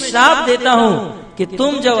 मैं तुम्हें श्राप देता हूँ कि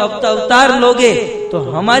तुम जब अवतार लोगे तो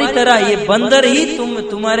हमारी तरह ये बंदर ही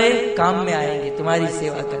तुम्हारे काम में आएंगे, तुम्हारी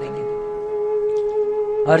सेवा करेंगे।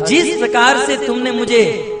 और जिस प्रकार से तुमने मुझे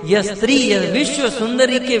यह स्त्री यह विश्व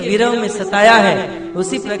सुंदरी के विरह में सताया है,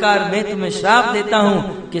 उसी प्रकार मैं तुम्हें श्राप देता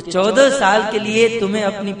हूँ कि 14 साल के लिए तुम्हें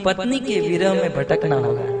अपनी पत्नी के विरह में भटकना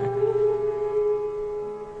होगा।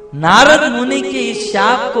 नारद मुनि के इस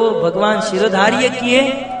शाप को भगवान शिरोधार्य किए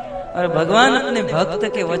और भगवान अपने भक्त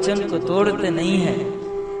के वचन को तोड़ते नहीं हैं।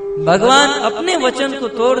 भगवान अपने वचन को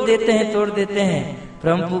तोड़ देते हैं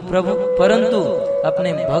प्रभु परंतु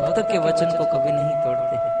अपने भक्त के वचन को कभी नहीं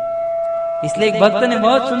तोड़ते हैं। इसलिए एक भक्त ने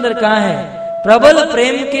बहुत सुंदर कहा है, प्रबल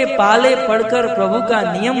प्रेम के पाले पड़कर प्रभु का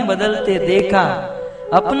नियम बदलते देखा,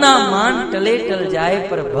 अपना मान टले टल जाए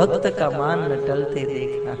पर भक्त का मान न टलते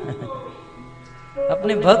देखा।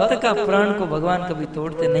 अपने भक्त का प्राण को भगवान कभी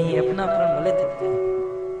तोड़ते नहीं, अपना प्राण भले तोड़ते हैं।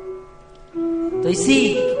 तो इसी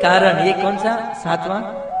कारण ये कौन सा 7वां,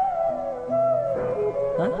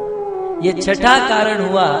 ये छठा कारण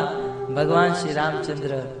हुआ भगवान श्री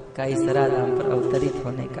रामचंद्र का इस धराधाम पर अवतरित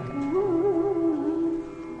होने का।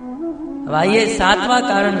 अब आइए 7वां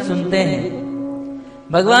कारण सुनते हैं।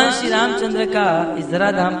 भगवान श्री रामचंद्र का इस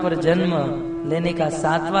धराधाम पर जन्म लेने का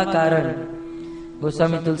 7वां कारण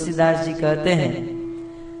गोस्वामी तुलसीदास जी कहते हैं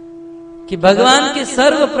कि भगवान के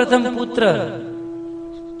सर्वप्रथम पुत्र,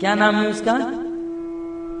 क्या नाम है उसका,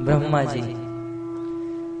 ब्रह्मा जी।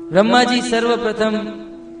 ब्रह्मा जी सर्वप्रथम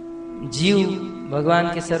जीव भगवान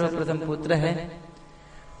के सर्वप्रथम पुत्र है।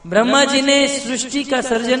 ब्रह्मा जी ने सृष्टि का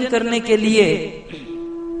सर्जन करने के लिए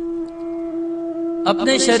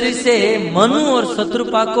अपने शरीर से मनु और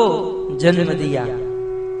शत्रुपा को जन्म दिया।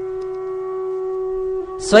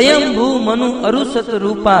 स्वयं भू मनु अरुसत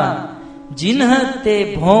रूपा, जिन्ह ते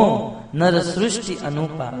भो नर सृष्टि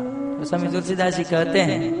अनुपा। तो स्वामी तुलसीदास जी कहते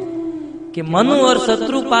हैं कि मनु और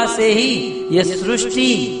शत्रुपा से ही यह सृष्टि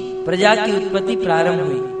प्रजा की उत्पत्ति प्रारंभ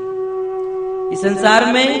हुई। इस संसार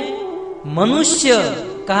में मनुष्य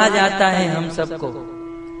कहा जाता है हम सबको,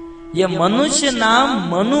 यह मनुष्य नाम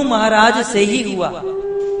मनु महाराज से ही हुआ।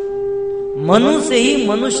 मनु से ही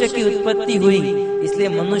मनुष्य की उत्पत्ति हुई, इसलिए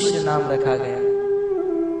मनुष्य नाम रखा गया।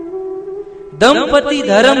 दंपति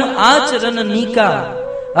धर्म आचरण नीका,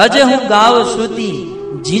 अजहु गाव श्रुति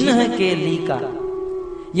जिन्ह के लीका।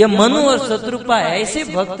 यह मनु और शत्रुपा ऐसे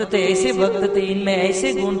भक्त थे, ऐसे भक्त थे, इनमें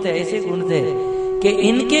ऐसे गुण थे, ऐसे गुण थे कि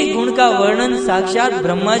इनके गुण का वर्णन साक्षात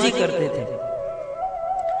ब्रह्मा जी करते थे।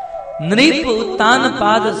 नृप उत्तान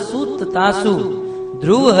पाद सूत तासु,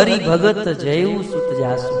 ध्रुव हरि भगत जयु सुत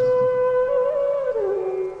जासु।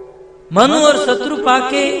 मनु और शत्रुपा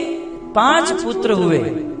के 5 पुत्र हुए,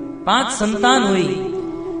 5 संतान हुई,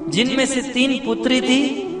 जिनमें से 3 पुत्री थी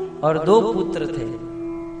और 2 पुत्र थे।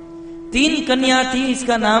 3 कन्या थी,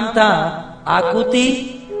 इसका नाम था आकुति,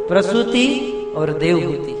 प्रसूति और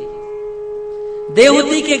देवहूति।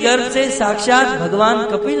 देवहूति के गर्भ से साक्षात भगवान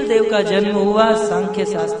कपिल देव का जन्म हुआ सांख्य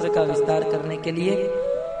शास्त्र का विस्तार करने के लिए।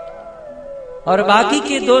 और बाकी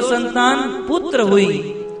के 2 संतान पुत्र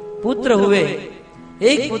हुए।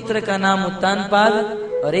 एक पुत्र का नाम उत्तानपाद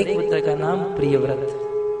और एक पुत्र का नाम प्रियव्रत।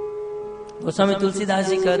 गोस्वामी तुलसीदास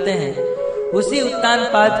जी कहते हैं उसी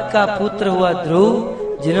उत्तानपाद का पुत्र हुआ ध्रुव,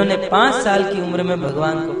 जिन्होंने 5 साल की उम्र में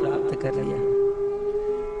भगवान को प्राप्त कर लिया।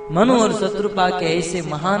 मनु और शत्रुपा के ऐसे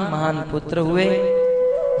महान महान पुत्र हुए।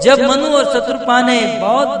 जब मनु और शत्रुपा ने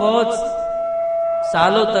बहुत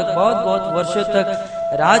सालों तक, बहुत वर्षों तक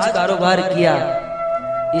राज कारोबार किया,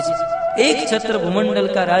 इस एक छत्र भूमंडल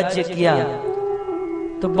का राज्य किया,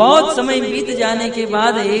 तो बहुत समय बीत जाने के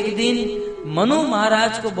बाद एक दिन मनु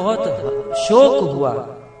महाराज को बहुत शोक हुआ।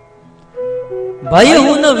 भय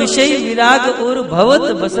हुन विषय विराग और भवत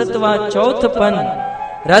बसतवा चौथपन,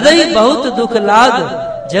 हृदय बहुत दुख लाग,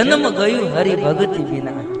 जन्म गयु हरि भगति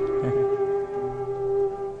बिना।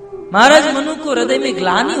 महाराज मनु को हृदय में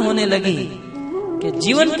ग्लानि होने लगी कि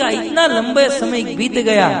जीवन का इतना लंबा समय बीत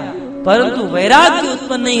गया, परंतु वैराग्य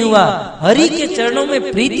उत्पन्न नहीं हुआ, हरि के चरणों में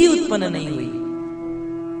प्रीति उत्पन्न नहीं हुई।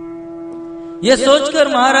 यह सोचकर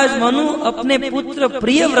महाराज मनु अपने पुत्र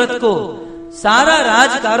प्रियव्रत को सारा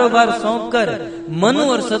राज कारोबार सौंपकर मनु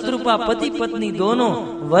और शत्रुपा पति पत्नी दोनों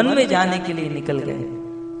वन में जाने के लिए निकल गए।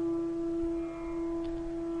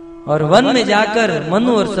 और वन में जाकर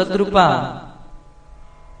मनु और शत्रुपा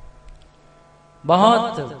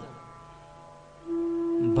बहुत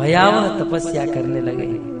भयावह तपस्या करने लगे।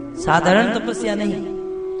 साधारण तपस्या नहीं।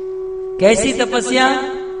 कैसी तपस्या?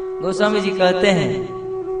 गोस्वामी जी कहते हैं,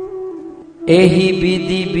 एहि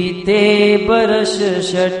विधि बीते बरस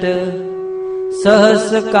 6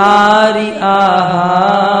 सहस्कारी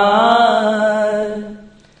आहार,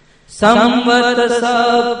 संवत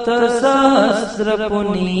 7 सहस्र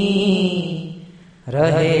पुनी,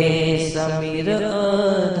 रहे समीर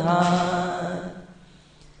आधार।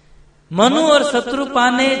 मनु और शत्रुपा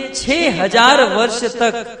ने 6000 वर्ष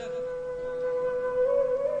तक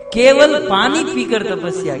केवल पानी पीकर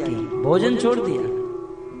तपस्या की, भोजन छोड़ दिया।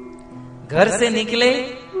 घर से निकले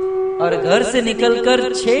और घर से निकलकर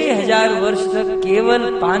 6000 वर्ष तक केवल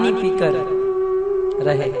पानी पीकर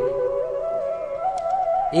रहे।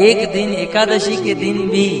 एक दिन एकादशी के दिन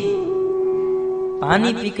भी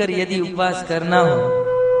पानी पीकर यदि उपवास करना हो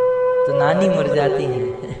तो नानी मर जाती है।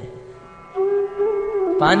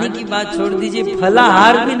 पानी की बात छोड़ दीजिए,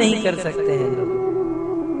 फलाहार भी नहीं कर सकते हैं लोग।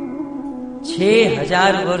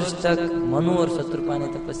 6000 वर्ष तक मनु और शत्रुपा ने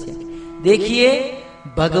तपस्या की। देखिए,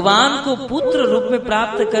 भगवान को पुत्र रूप में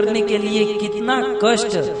प्राप्त करने के लिए कितना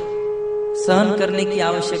कष्ट सहन करने की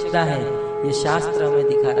आवश्यकता है, ये शास्त्र हमें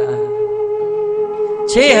दिखा रहा है।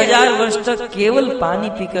 6000 वर्ष तक केवल पानी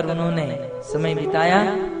पीकर उन्होंने समय बिताया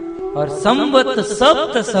और संवत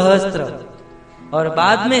 7 सहस्त्र, और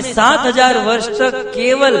बाद में 7000 वर्ष तक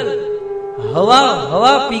केवल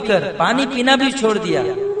हवा पीकर, पानी पीना भी छोड़ दिया।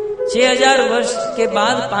 6000 वर्ष के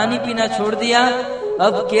बाद पानी पीना छोड़ दिया,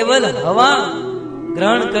 अब केवल हवा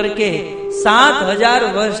ग्रहण करके 7000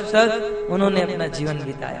 वर्ष तक उन्होंने अपना जीवन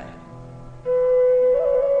बिताया।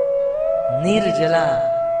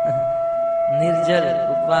 निर्जल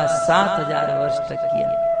उपवास 7000 वर्ष तक किया।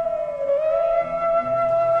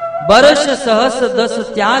 बरस 10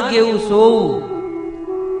 त्याग्यु सोऊ,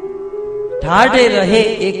 ठाढ़े रहे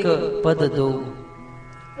एक पद दो।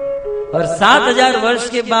 और 7000 वर्ष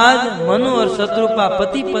के बाद मनु और शत्रुपा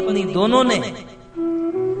पति पत्नी दोनों ने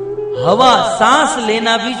हवा, सांस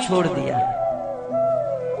लेना भी छोड़ दिया।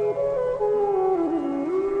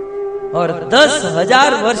 और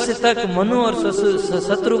 10,000 वर्ष तक मनु और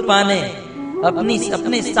शत्रुपा ने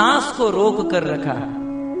अपने सांस को रोक कर रखा।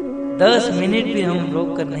 10 मिनट भी हम रोक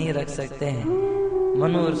कर नहीं रख सकते हैं।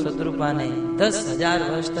 मनु और शत्रुपा ने 10,000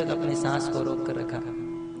 वर्ष तक अपने सांस को रोक कर रखा।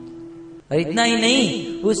 और इतना ही नहीं,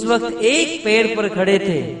 उस वक्त एक पेड़ पर खड़े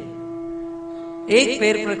थे एक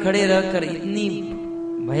पैर पर खड़े रहकर इतनी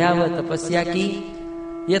भयावह तपस्या की।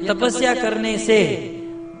 यह तपस्या करने से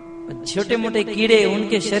छोटे मोटे कीड़े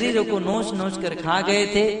उनके शरीरों को नोच नोच कर खा गए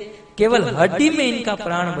थे। केवल हड्डी में इनका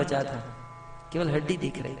प्राण बचा था, केवल हड्डी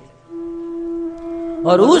दिख रही थी।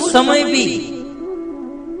 और उस समय भी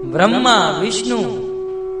ब्रह्मा विष्णु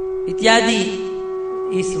इत्यादि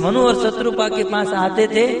इस मनु और शत्रुपा के पास आते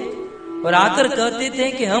थे और आकर कहते थे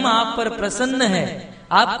कि हम आप पर प्रसन्न हैं,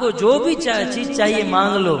 आपको जो भी चीज चाहिए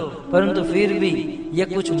मांग लो। परंतु फिर भी ये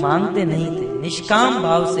कुछ मांगते नहीं थे, निष्काम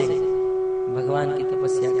भाव से भगवान की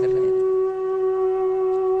तपस्या कर रहे थे।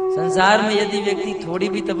 संसार में यदि व्यक्ति थोड़ी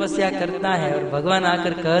भी तपस्या करता है और भगवान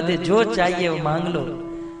आकर कह दे जो चाहिए वो मांग लो,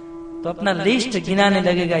 तो अपना लिस्ट गिनाने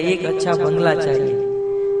लगेगा। एक अच्छा बंगला चाहिए,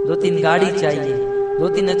 2-3 गाड़ी चाहिए,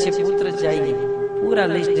 2-3 अच्छे पुत्र चाहिए, पूरा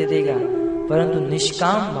लिस्ट दे देगा। परंतु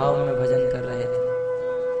निष्काम भाव में भजन कर रहे थे।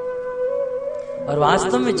 और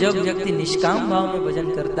वास्तव में जब व्यक्ति निष्काम भाव में भजन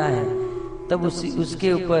करता है तब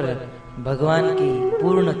उसके ऊपर भगवान की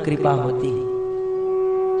पूर्ण कृपा होती है।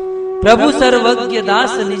 प्रभु सर्वज्ञ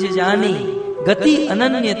दास निज जानी, गति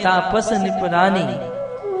अनन्य तापस निपरानी।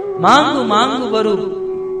 मांगु मांगु बरु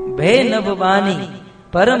भय नभ बानी,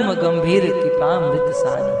 परम गंभीर कृपामृत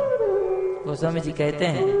सानी। गोस्वामी जी कहते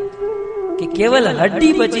हैं कि केवल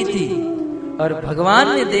हड्डी बची थी और भगवान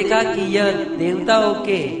ने देखा कि यह देवताओं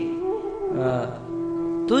के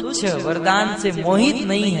तुच्छ वरदान से मोहित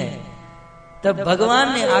नहीं है। तब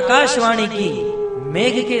भगवान ने आकाशवाणी की,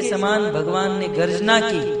 मेघ के समान भगवान ने गर्जना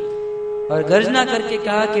की और गर्जना करके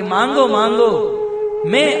कहा कि मांगो मांगो,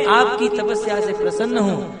 मैं आपकी तपस्या से प्रसन्न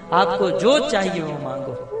हूं, आपको जो चाहिए वो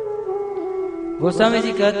मांगो। गोस्वामी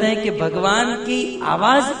जी कहते हैं कि भगवान की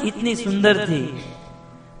आवाज इतनी सुंदर थी,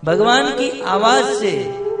 भगवान की आवाज से,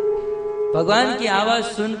 भगवान की आवाज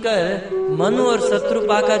सुनकर मनु और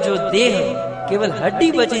शत्रुपा का जो देह केवल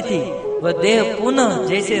हड्डी बची थी, वह देह पुनः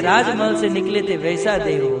जैसे राजमहल से निकले थे वैसा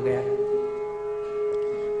देह हो गया।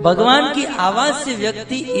 भगवान की आवाज से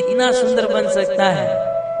व्यक्ति इतना सुंदर बन सकता है।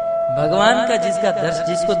 भगवान का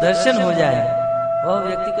जिसको दर्शन हो जाए वह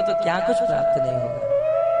व्यक्ति को तो क्या कुछ प्राप्त नहीं होगा।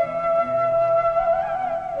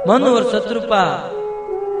 मनु और शत्रुपा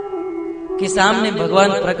के सामने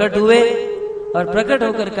भगवान प्रकट हुए और प्रकट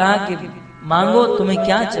होकर कहा कि मांगो, तुम्हें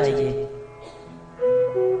क्या चाहिए।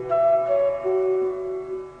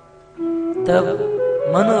 तब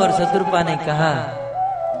मनु और शत्रुपा ने कहा,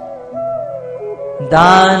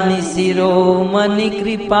 दानी शिरोमणि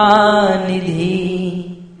कृपा निधि,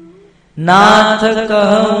 नाथ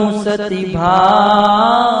कहूं सती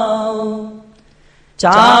भाव,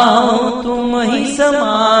 चाहूं तुम ही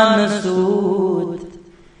समान सूत,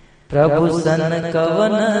 प्रभु सन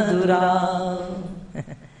कवन दुराव।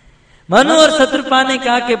 मनु और शत्रुपा ने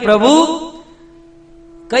कहा कि प्रभु,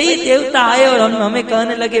 कई देवता आए और हमें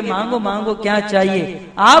कहने लगे मांगो मांगो क्या चाहिए।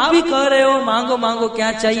 आप भी कह रहे हो मांगो मांगो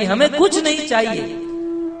क्या चाहिए, हमें कुछ नहीं चाहिए।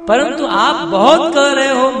 परंतु आप बहुत कह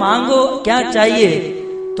रहे हो मांगो क्या चाहिए,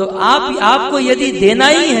 तो आपको यदि देना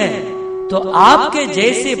ही है तो आपके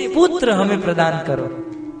जैसे पुत्र हमें प्रदान करो।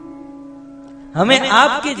 हमें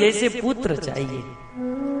आपके जैसे पुत्र चाहिए।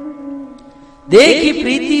 देखी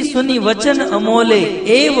प्रीति सुनी वचन अमोले,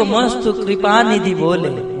 एव मस्तु कृपा निधि बोले।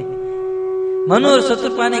 मनु और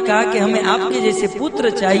शत्रुपा ने कहा कि हमें आपके जैसे पुत्र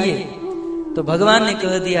चाहिए। तो भगवान ने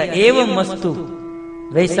कह दिया, एवं मस्तु,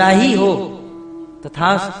 वैसा ही हो,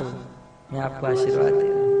 तथास्तु, मैं आपको आशीर्वाद दे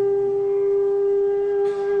रहा हूं।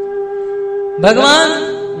 भगवान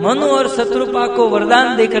मनु और शत्रुपा को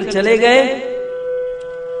वरदान देकर चले गए।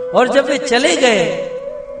 और जब वे चले गए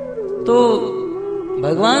तो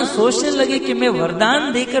भगवान सोचने लगे कि मैं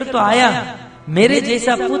वरदान देकर तो आया, मेरे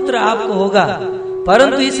जैसा पुत्र आपको होगा,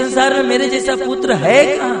 परंतु इस संसार में मेरे जैसा पुत्र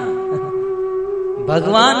है कहां।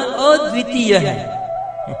 भगवान अद्वितीय है,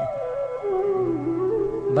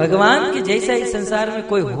 भगवान के जैसा इस संसार में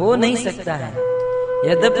कोई हो नहीं सकता है।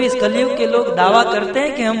 यद्यपि इस कलयुग के लोग दावा करते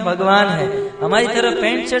हैं कि हम भगवान हैं, हमारी तरह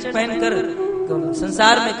पैंट शर्ट पहनकर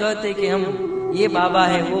संसार में कहते हैं कि हम ये बाबा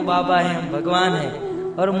है वो बाबा है, हम भगवान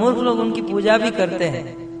हैं, और मूर्ख लोग उनकी पूजा भी करते हैं।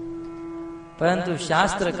 परंतु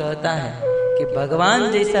शास्त्र कहता है कि भगवान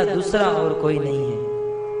जैसा दूसरा और कोई नहीं है।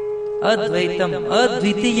 अद्वैतम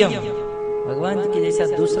अद्वितीयम, भगवान के जैसा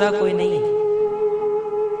दूसरा कोई नहीं है।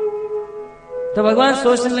 तो भगवान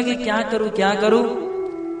सोचने लगे क्या करूं क्या करूं।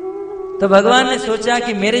 तो भगवान ने सोचा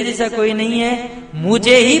कि मेरे जैसा कोई नहीं है,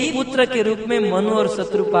 मुझे ही पुत्र के रूप में मनु और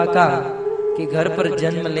शत्रुपा का के घर पर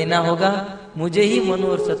जन्म लेना होगा, मुझे ही मनु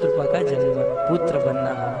और शत्रुपा का जन्म पुत्र बनना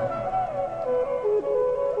होगा।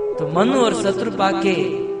 तो मनु और शत्रुपा के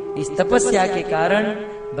इस तपस्या के कारण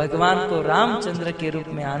भगवान को रामचंद्र के रूप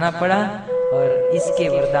में आना पड़ा और इसके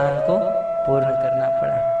वरदान को पूर्ण करना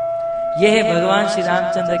पड़ा। यह है भगवान श्री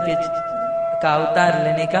रामचंद्र का अवतार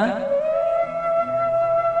लेने का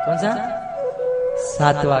कौन सा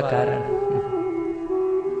 7वां कारण।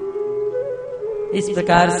 इस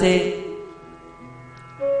प्रकार से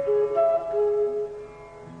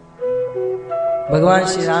भगवान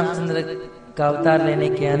श्री रामचंद्र का अवतार लेने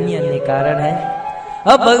के अन्य अन्य कारण है।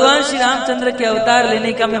 अब भगवान श्री रामचंद्र के अवतार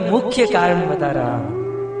लेने का मैं मुख्य कारण बता रहा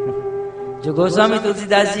हूं, जो गोस्वामी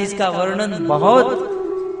तुलसीदास जी इसका वर्णन बहुत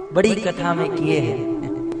बड़ी कथा में किए हैं।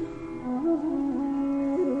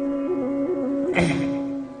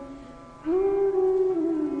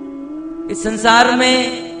 इस संसार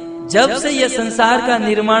में जब से यह संसार का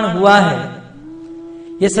निर्माण हुआ है,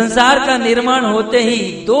 यह संसार का निर्माण होते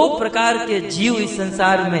ही 2 प्रकार के जीव इस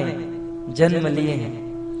संसार में जन्म लिए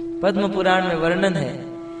हैं। पद्म पुराण में वर्णन है,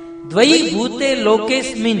 द्वयी भूते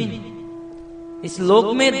लोकेस्मिन, इस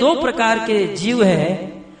लोक में 2 प्रकार के जीव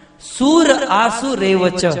हैं, सूर आसुर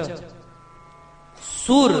एवच।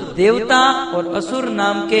 सूर देवता और असुर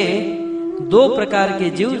नाम के 2 प्रकार के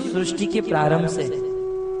जीव सृष्टि के प्रारंभ से।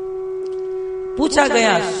 पूछा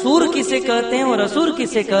गया सूर किसे कहते हैं और असुर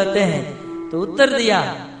किसे कहते हैं, तो उत्तर दिया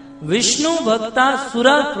विष्णु भक्ता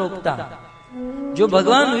सुरा प्रोक्ता। जो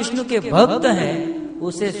भगवान विष्णु के भक्त हैं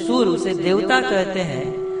उसे सूर, उसे देवता कहते हैं,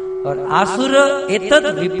 और आसुर एतद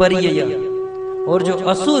विपर्यय, और जो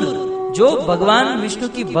असुर जो भगवान विष्णु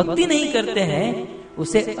की भक्ति नहीं करते हैं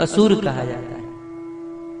उसे असुर कहा जाता है।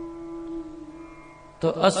 तो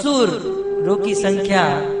असुरों की संख्या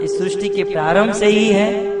इस सृष्टि के प्रारंभ से ही है।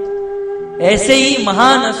 ऐसे ही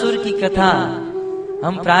महान असुर की कथा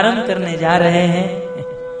हम प्रारंभ करने जा रहे हैं।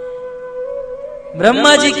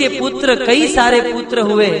 ब्रह्मा जी के पुत्र, कई सारे पुत्र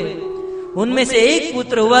हुए, उनमें से एक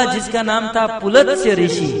पुत्र हुआ जिसका नाम था पुलत्स्य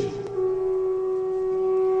ऋषि।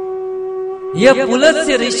 यह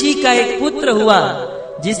पुलत्स्य ऋषि का एक पुत्र हुआ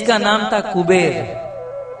जिसका नाम था कुबेर।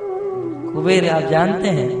 कुबेर आप जानते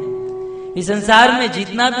हैं, इस संसार में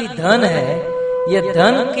जितना भी धन है, यह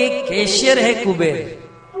धन के कैशियर है कुबेर।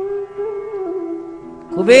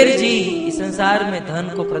 कुबेर जी इस संसार में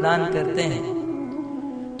धन को प्रदान करते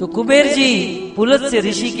हैं। तो कुबेर जी पुलत्स्य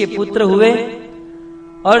ऋषि के पुत्र हुए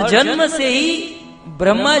और जन्म से ही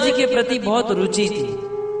ब्रह्मा जी के प्रति बहुत रुचि थी,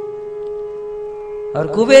 और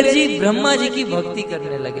कुबेर जी ब्रह्मा जी की भक्ति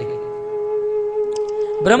करने लगे।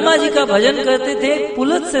 ब्रह्मा जी का भजन करते थे।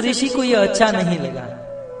 पुलत्स्य ऋषि को यह अच्छा नहीं लगा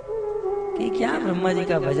कि क्या ब्रह्मा जी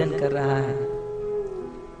का भजन कर रहा है।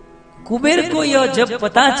 कुबेर को यह जब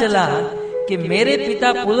पता चला कि मेरे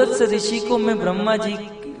पिता पुलत्स्य ऋषि को मैं ब्रह्मा जी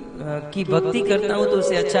की भक्ति करता हूं तो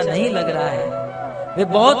उसे अच्छा नहीं लग रहा है, वे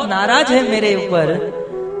बहुत नाराज है मेरे ऊपर,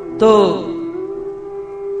 तो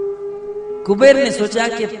कुबेर ने सोचा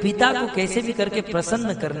कि पिता को कैसे भी करके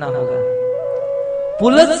प्रसन्न करना होगा।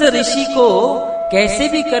 पुलत्स्य ऋषि को कैसे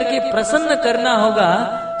भी करके प्रसन्न करना होगा।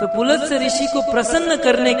 तो पुलत्स्य ऋषि को प्रसन्न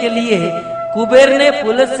करने के लिए कुबेर ने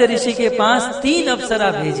पुलत्स्य ऋषि के पास 3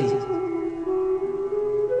 अप्सरा भेजी।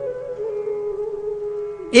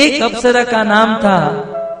 एक अप्सरा का नाम था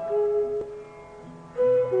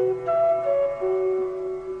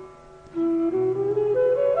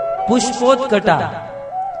पुष्पोत्कटा,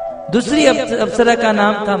 दूसरी अप्सरा का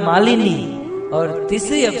नाम था मालिनी, और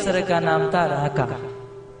तीसरी अप्सरा का नाम था राका।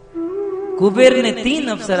 कुबेर ने 3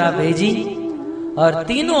 अप्सरा भेजी और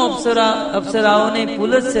तीनों अप्सराओं ने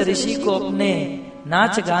पुलत्स्य ऋषि को अपने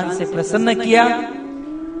नाच गान से प्रसन्न किया,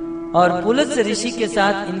 और पुलत्स्य ऋषि के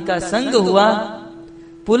साथ इनका संग हुआ।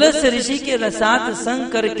 पुलत्स्य ऋषि के साथ संग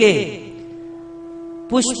करके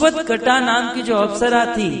पुष्पोत्कटा नाम की जो अप्सरा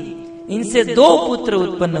थी, इनसे 2 पुत्र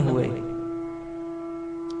उत्पन्न हुए।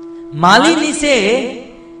 मालिनी से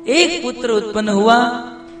 1 पुत्र उत्पन्न हुआ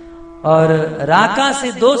और राका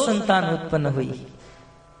से 2 संतान उत्पन्न हुई।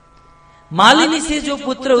 मालिनी से जो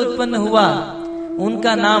पुत्र उत्पन्न हुआ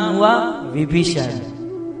उनका नाम हुआ विभीषण।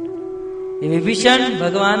 विभीषण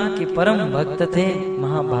भगवान के परम भक्त थे,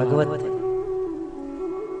 महाभागवत थे।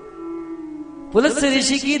 पुलत्स्य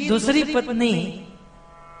ऋषि की दूसरी पत्नी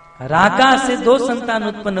राका से 2 संतान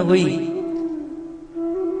उत्पन्न हुई,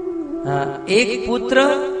 1 पुत्र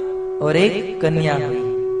और 1 कन्या हुई।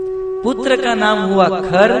 पुत्र का नाम हुआ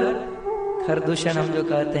खर, खरदूषण हम जो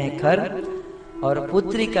कहते हैं खर, और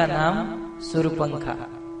पुत्री का नाम सुरपंखा।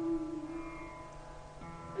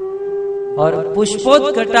 और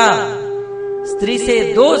पुष्पोत्कटा स्त्री से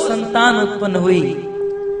 2 संतान उत्पन्न हुई,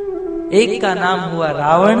 एक का नाम हुआ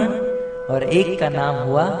रावण और एक का नाम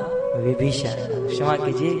हुआ विभीषण, क्षमा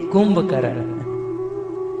कीजिए कुंभकर्ण।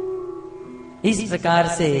 इस प्रकार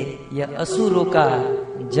से यह असुरों का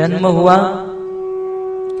जन्म हुआ।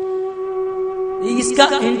 इसका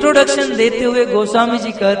इंट्रोडक्शन देते हुए गोस्वामी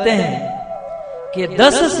जी कहते हैं कि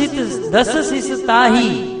 10 शिष्यता ही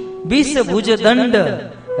बीस भुज दंड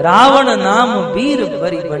रावण नाम वीर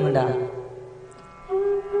बरी बंडा।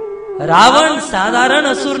 रावण साधारण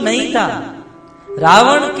असुर नहीं था।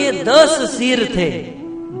 रावण के 10 सिर थे,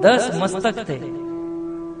 10 मस्तक थे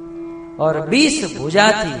और 20 भुजा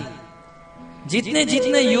थी। जितने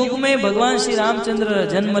जितने युग में भगवान श्री रामचंद्र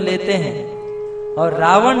जन्म लेते हैं और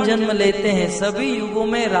रावण जन्म लेते हैं, सभी युगों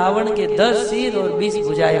में रावण के 10 सिर और 20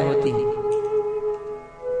 भुजाएं होती हैं।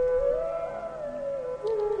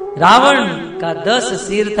 रावण का 10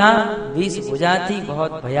 सिर था, 20 भुजा थी,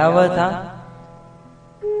 बहुत भयावह था।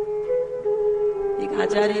 एक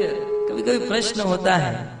आचार्य कभी कभी प्रश्न होता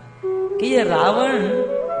है कि ये रावण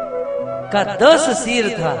का 10 सिर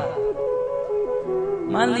था।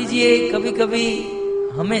 मान लीजिए कभी कभी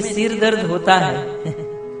हमें सिर दर्द होता है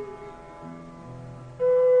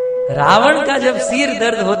रावण का जब सिर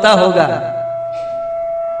दर्द होता होगा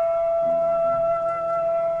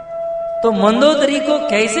तो मंदोदरी को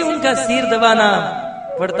कैसे उनका सिर दबाना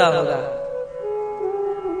पड़ता होगा।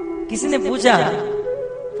 किसी ने पूछा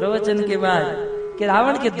प्रवचन के बाद कि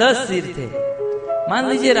रावण के 10 सिर थे। मान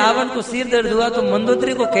लीजिए रावण को सिर दर्द हुआ तो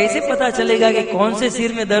मंदोदरी को कैसे पता चलेगा कि कौन से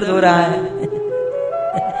सिर में दर्द हो रहा है।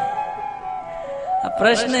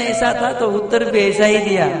 प्रश्न ऐसा था तो उत्तर भी ऐसा ही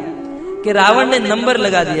दिया कि रावण ने नंबर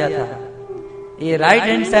लगा दिया था। ये राइट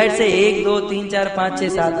हैंड साइड से 1 2 3 4 5 6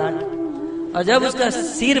 7 8 और जब उसका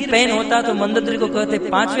सिर पेन होता तो मंदोदरी को कहते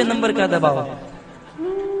 5वें नंबर का दबाओ।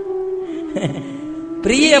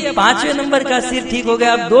 प्रिय अब 5वें नंबर का सिर ठीक हो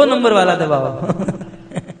गया, अब 2 नंबर वाला दबाओ।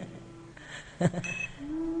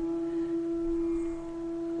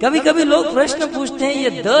 कभी कभी लोग प्रश्न पूछते हैं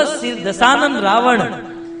ये 10 सिर दशानन रावण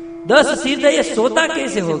 10 सिर ये सोता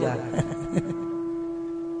कैसे होगा।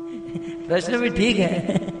 प्रश्न भी ठीक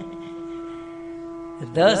है।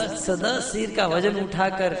 10 सिर का वजन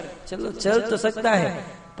उठाकर चलो चल तो सकता है,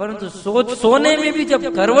 परंतु सोने में भी जब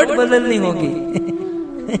करवट बदलनी होगी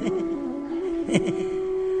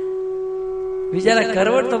बेचारा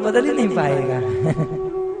करवट तो बदल ही नहीं पाएगा।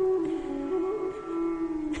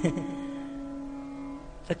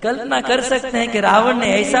 तो कल्पना कर सकते हैं कि रावण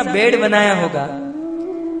ने ऐसा बेड बनाया होगा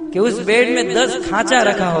कि उस बेड में 10 खांचा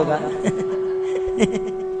रखा होगा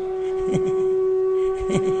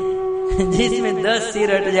जिसमें 10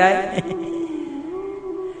 सिर हट जाए।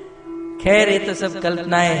 खैर ये तो सब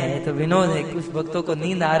कल्पनाएं हैं, तो विनोद है। कुछ भक्तों को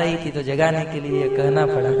नींद आ रही थी तो जगाने के लिए कहना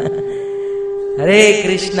पड़ा। हरे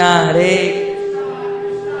कृष्णा हरे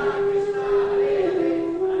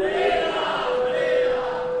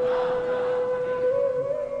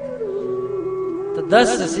तो 10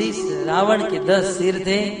 शीश रावण के 10 सिर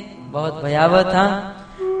थे, बहुत भयावह था।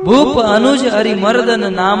 भूप अनुज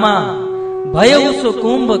हरिमर्दन नामा भय उस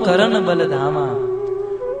कुंभ करण बल धामा।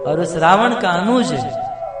 और उस रावण का अनुज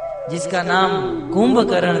जिसका नाम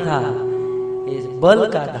कुंभकर्ण था, इस बल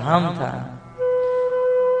का धाम था।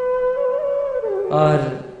 और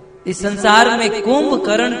इस संसार में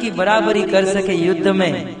कुंभकर्ण की बराबरी कर सके युद्ध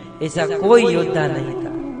में ऐसा कोई योद्धा नहीं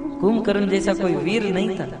था। कुंभकर्ण जैसा कोई वीर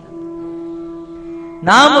नहीं था।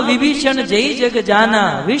 नाम विभीषण जय जग जाना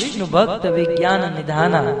विष्णु भक्त विज्ञान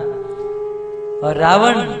निधाना। और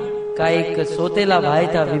रावण का एक सोतेला भाई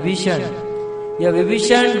था विभीषण। यह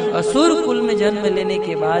विभीषण असुर कुल में जन्म लेने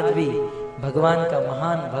के बाद भी भगवान का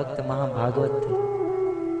महान भक्त महाभागवत थे।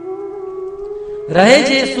 रहे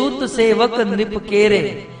जे सूत सेवक नृप केरे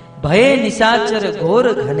भये निशाचर घोर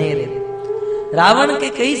घनेरे। रावण के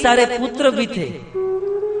कई सारे पुत्र भी थे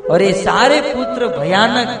और ये सारे पुत्र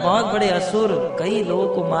भयानक बहुत बड़े असुर, कई लोगों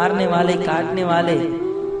को मारने वाले काटने वाले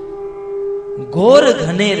घोर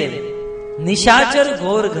घनेरे, निशाचर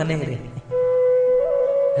घोर घनेरे।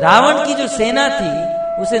 रावण की जो सेना थी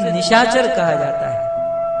उसे निशाचर कहा जाता है।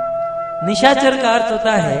 निशाचर का अर्थ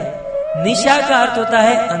होता है, निशा का अर्थ होता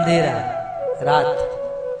है अंधेरा रात,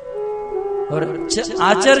 और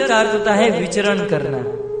आचर का अर्थ होता है विचरण करना।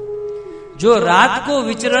 जो रात को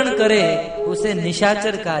विचरण करे उसे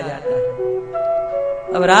निशाचर कहा जाता है।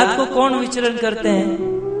 अब रात को कौन विचरण करते हैं?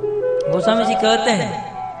 गोस्वामी जी कहते हैं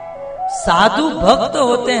साधु भक्त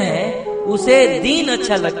होते हैं उसे दिन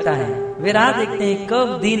अच्छा लगता है। वे राह देखते हैं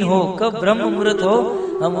कब दिन हो, कब ब्रह्म मुहूर्त हो,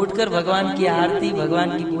 हम उठकर भगवान की आरती,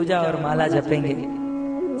 भगवान की पूजा और माला जपेंगे।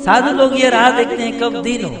 साधु लोग ये राह देखते हैं कब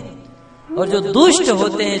दिन हो। और जो दुष्ट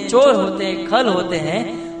होते हैं, चोर होते हैं, खल होते हैं,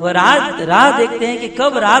 वो राह देखते हैं कि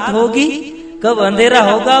कब रात होगी, कब अंधेरा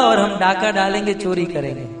होगा और हम डाका डालेंगे, चोरी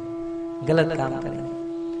करेंगे, गलत काम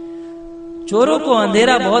करेंगे। चोरों को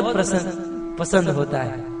अंधेरा बहुत पसंद होता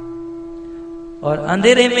है और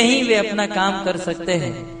अंधेरे में ही वे अपना काम कर सकते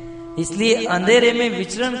हैं। इसलिए अंधेरे में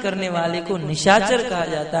विचरण करने वाले को निशाचर कहा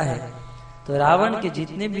जाता है। तो रावण के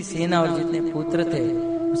जितने भी सेना और जितने पुत्र थे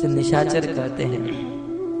उसे निशाचर कहते हैं।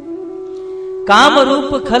 काम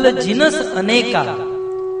रूप खल जिनस अनेका।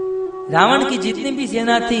 रावण की जितनी भी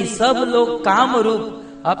सेना थी सब लोग काम रूप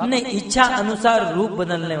अपने इच्छा अनुसार रूप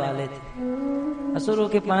बदलने वाले थे। असुरों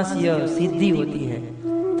के पास यह सिद्धि होती है,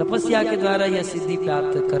 तपस्या के द्वारा यह सिद्धि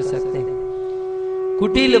प्राप्त कर सकते हैं।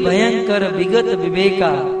 कुटिल भयंकर विगत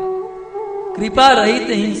विवेका, कृपा रहित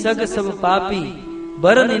हिंसक सब पापी,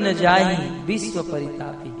 बरन न जाहि विश्व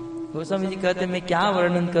परितापी। गोस्वामी जी कहते मैं क्या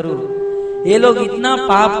वर्णन करूं, ये लोग इतना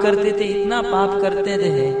पाप करते थे, इतना पाप करते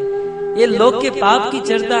थे। ये लोग के पाप की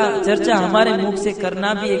चर्चा हमारे मुख से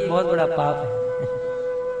करना भी एक बहुत बड़ा पाप है।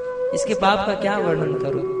 इसके पाप का क्या वर्णन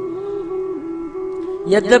करूं।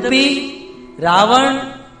 यद्यपि रावण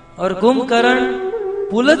और कुंभकर्ण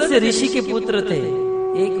पुलत से ऋषि के पुत्र थे,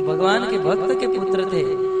 एक भगवान के भक्त के पुत्र थे,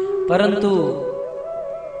 परंतु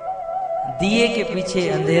दिए के पीछे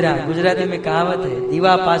अंधेरा, गुजराती में कहावत है,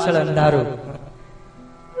 दीवा पाछड़ अंधारो।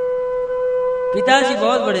 पिताजी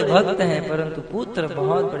बहुत बड़े भक्त हैं, परंतु पुत्र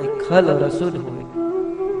बहुत बड़े खल और असुर हुए।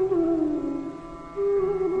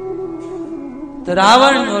 तो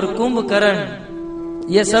रावण और कुंभकर्ण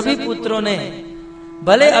ये सभी पुत्रों ने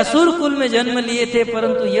भले असुर कुल में जन्म लिए थे,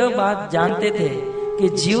 परंतु यह बात जानते थे कि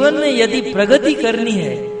जीवन में यदि प्रगति करनी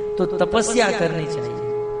है तो तपस्या करनी चाहिए।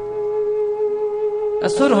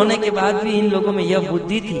 असुर होने के बाद भी इन लोगों में यह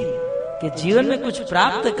बुद्धि थी कि जीवन में कुछ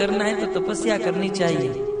प्राप्त करना है तो तपस्या करनी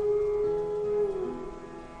चाहिए।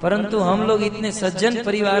 परंतु हम लोग इतने सज्जन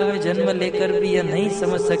परिवार में जन्म लेकर भी यह नहीं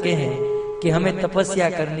समझ सके हैं कि हमें तपस्या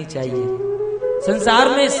करनी चाहिए। संसार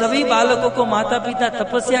में सभी बालकों को माता पिता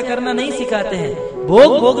तपस्या करना नहीं सिखाते हैं,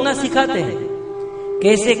 भोग भोगना सिखाते हैं।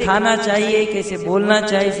 कैसे खाना चाहिए, कैसे बोलना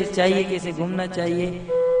चाहिए, कैसे घूमना चाहिए,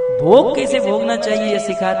 भोग कैसे भोगना चाहिए ये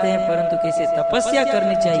सिखाते हैं, परंतु कैसे तपस्या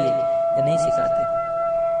करनी चाहिए ये नहीं सिखाते।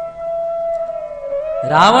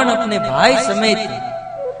 रावण अपने भाई समेत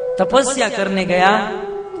तपस्या करने गया।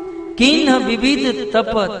 किन्ह विविध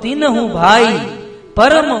तप तिन्हु भाई,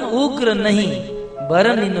 परम उग्र नहीं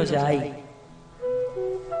बरन नो जाई।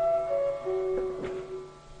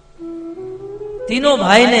 तीनों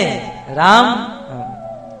भाई ने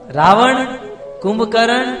रावण,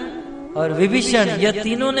 कुंभकर्ण और विभीषण, यह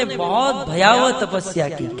तीनों ने बहुत भयावह तपस्या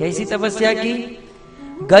की। कैसी तपस्या की।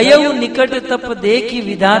 गयऊ निकट तप देखी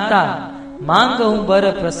विधाता, मांगहु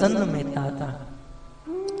बर प्रसन्न में ताता।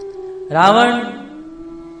 रावण,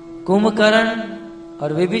 कुंभकर्ण और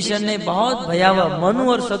विभीषण ने बहुत भयावह, मनु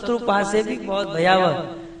और शत्रुपा से भी बहुत भयावह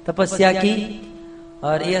तपस्या की।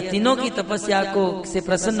 और यह तीनों की तपस्या को से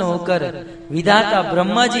प्रसन्न होकर विधाता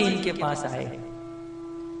ब्रह्मा जी इनके पास आए।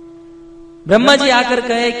 ब्रह्मा जी आकर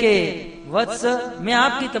कहे कि वत्स, मैं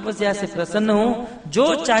आपकी तपस्या से प्रसन्न हूं,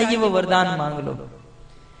 जो चाहिए वो वरदान मांग लो।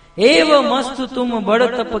 एव मस्तु तुम बड़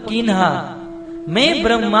तप कीन्हा, मैं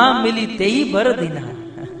ब्रह्मा मिली तेई बर दीन्हा।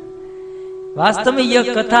 वास्तव में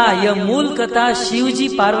यह कथा, यह मूल कथा शिव जी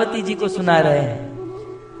पार्वती जी को सुना रहे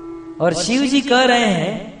हैं। और शिव जी कह रहे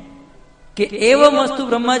हैं कि एवं मस्तु,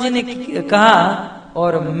 ब्रह्मा जी ने कहा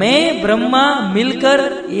और मैं ब्रह्मा मिलकर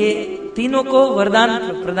ये तीनों को वरदान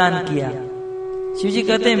प्रदान किया। शिव जी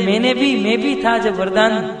कहते हैं मैं भी था जब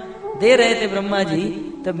वरदान दे रहे थे ब्रह्मा जी,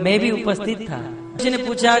 तब मैं भी उपस्थित था। किसी ने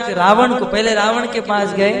पूछा कि रावण को, पहले रावण के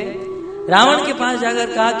पास गए, रावण के पास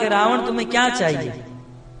जाकर कहा कि रावण तुम्हें क्या चाहिए।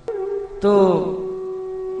 तो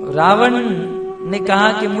रावण ने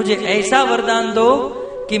कहा कि मुझे ऐसा वरदान दो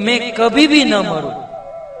कि मैं कभी भी न मरूं,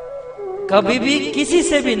 कभी भी किसी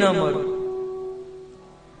से भी न मरूं।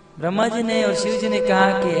 ब्रह्मा जी ने और शिव जी ने कहा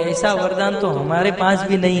कि ऐसा वरदान तो हमारे पास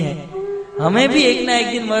भी नहीं है, हमें भी एक ना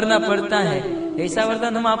एक दिन मरना पड़ता है, ऐसा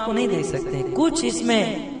वरदान हम आपको नहीं दे सकते, कुछ इसमें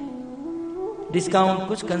डिस्काउंट,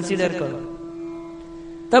 कुछ कंसीडर करो।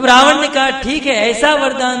 तब रावण ने कहा ठीक है, ऐसा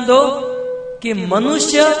वरदान दो कि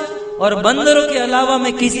मनुष्य और बंदरों के अलावा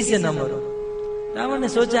मैं किसी से न मरूं। रावण ने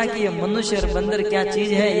सोचा कि ये मनुष्य और बंदर क्या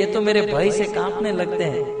चीज है, ये तो मेरे भय से कांपने लगते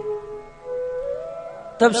हैं।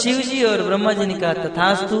 तब शिव जी और ब्रह्मा जी ने कहा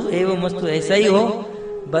तथास्तु एवं मस्तु, ऐसा ही हो,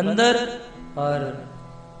 बंदर और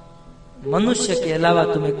मनुष्य के अलावा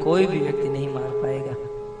तुम्हें कोई भी व्यक्ति नहीं मार पाएगा।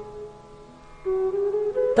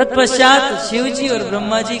 तत्पश्चात शिव जी और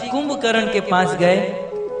ब्रह्मा जी कुंभकर्ण के पास गए।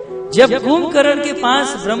 जब कुंभकर्ण के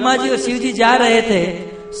पास ब्रह्मा जी और शिव जी जा रहे थे,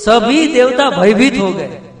 सभी देवता भयभीत हो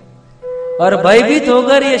गए और भयभीत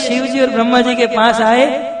होकर ये शिव जी और ब्रह्मा जी के पास आए,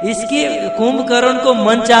 इसकी कुंभकर्ण को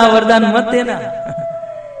मनचाहा वरदान मत देना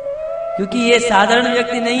क्योंकि ये साधारण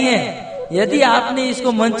व्यक्ति नहीं है। यदि आपने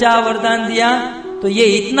इसको मनचाहा वरदान दिया तो ये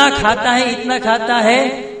इतना खाता है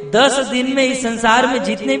 10 दिन में इस संसार में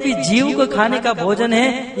जितने भी जीव को खाने का भोजन है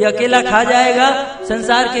ये अकेला खा जाएगा,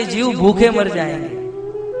 संसार के जीव भूखे मर जाएंगे।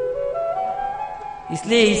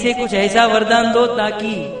 इसलिए इसे कुछ ऐसा वरदान दो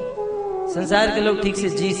ताकि संसार के लोग ठीक से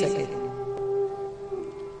जी सके।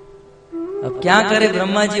 अब क्या करे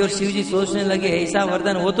ब्रह्मा जी और शिव जी सोचने लगे ऐसा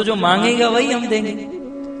वरदान, वो तो जो मांगेगा वही हम देंगे।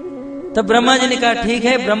 तब ब्रह्मा जी ने कहा ठीक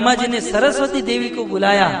है। ब्रह्मा जी ने सरस्वती देवी को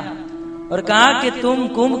बुलाया और कहा कि तुम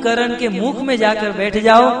कुंभकर्ण के मुख में जाकर बैठ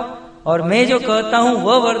जाओ और मैं जो कहता हूं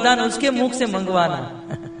वह वरदान उसके मुख से मंगवाना।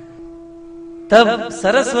 तब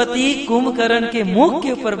सरस्वती कुंभकर्ण के मुख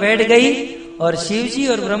के ऊपर बैठ गई और शिव जी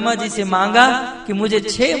और ब्रह्मा जी से मांगा कि मुझे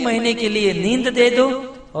 6 महीने के लिए नींद दे दो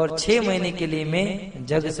और 6 महीने के लिए मैं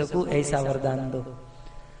जग सकूं, ऐसा वरदान दो।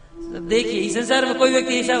 देखिए इस संसार में कोई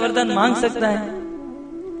व्यक्ति ऐसा वरदान मांग सकता है?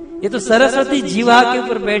 ये तो सरस्वती जीवा के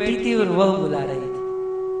ऊपर बैठी थी और वह बुला रही थी।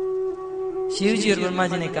 शिव जी और ब्रह्मा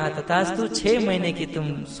जी ने कहा तथास्तु, 6 महीने की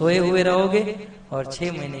तुम सोए हुए रहोगे और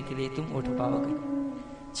 6 महीने के लिए तुम उठ पाओगे।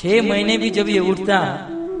 6 महीने भी जब ये उठता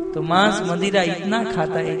तो मांस मदिरा इतना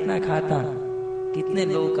खाता, कितने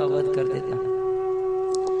लोगों का वध कर देता।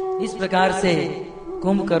 इस प्रकार से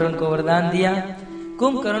कुंभकर्ण को वरदान दिया।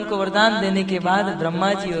 कुंभकर्ण को वरदान देने के बाद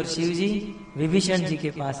ब्रह्मा जी और शिव जी विभीषण जी के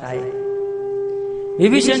पास आए।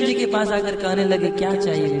 विभीषण जी के पास आकर कहने लगे क्या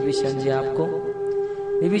चाहिए विभीषण जी आपको?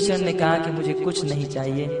 विभीषण ने कहा कि मुझे कुछ नहीं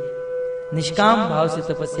चाहिए, निष्काम भाव से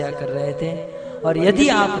तपस्या कर रहे थे और यदि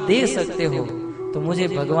आप दे सकते हो तो मुझे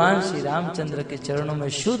भगवान श्री रामचंद्र के चरणों में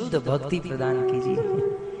शुद्ध भक्ति प्रदान कीजिए।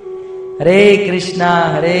 हरे कृष्णा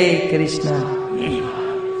हरे कृष्णा।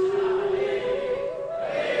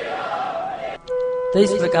 तो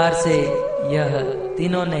इस प्रकार से यह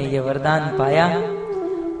तीनों ने यह वरदान पाया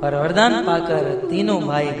और वरदान पाकर तीनों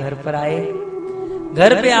भाई घर पर आए।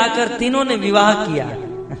 घर पे आकर तीनों ने विवाह किया।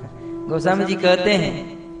 गोस्वामी जी कहते हैं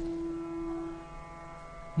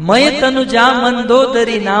मय तनुजा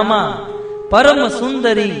मंदोदरी नामा परम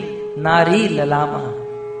सुंदरी नारी ललामा।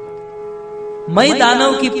 मई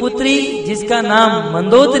दानव की पुत्री जिसका नाम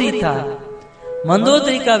मंदोदरी था,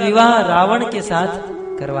 मंदोदरी का विवाह रावण के साथ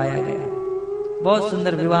करवाया गया। बहुत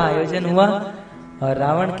सुंदर विवाह आयोजन हुआ और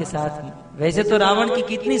रावण के साथ। वैसे तो रावण की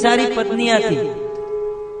कितनी सारी पत्नियां थी,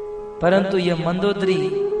 परंतु यह मंदोदरी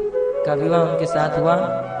का विवाह उनके साथ हुआ।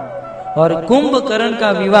 और कुंभकर्ण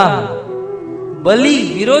का विवाह बलि,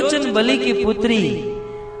 विरोचन बलि की पुत्री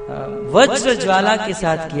वज्र ज्वाला के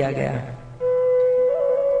साथ किया गया।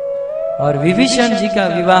 और विभीषण जी का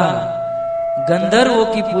विवाह गंधर्वों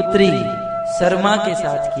की पुत्री शर्मा के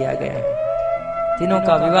साथ किया गया। तीनों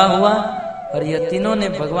का विवाह हुआ और यह तीनों ने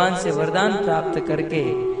भगवान से वरदान प्राप्त करके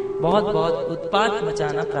बहुत बहुत उत्पात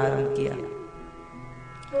मचाना प्रारंभ किया।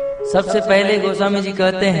 सबसे पहले गोस्वामी जी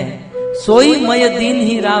कहते हैं सोई मय दीन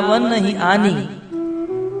ही रावण नहीं आनी,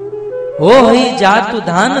 हो ही जातु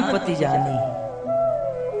धान पति जानी।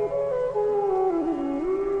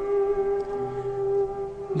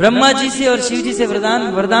 ब्रह्मा जी से और शिव जी से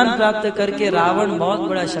वरदान प्राप्त करके रावण बहुत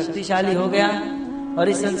बड़ा शक्तिशाली हो गया और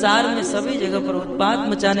इस संसार में सभी जगह पर उत्पात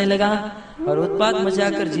मचाने लगा। और उत्पात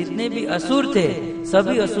मचाकर जितने भी असुर थे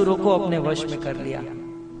सभी असुरों को अपने वश में कर लिया।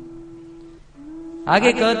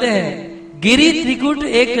 आगे कहते हैं गिरी त्रिकुट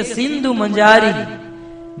एक सिंधु मंजारी,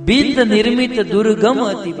 बिंद निर्मित दुर्गम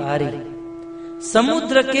अति भारी।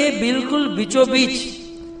 समुद्र के बिल्कुल बीचों बीच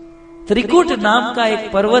त्रिकुट नाम का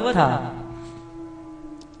एक पर्वत था।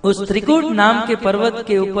 उस त्रिकुट नाम के पर्वत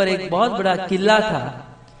के ऊपर एक बहुत बड़ा किला था।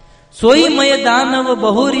 सोई मय दानव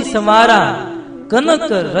बहुरी समारा, कनक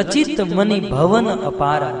रचित मणि भवन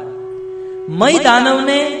अपारा। मई दानव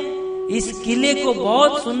ने इस किले को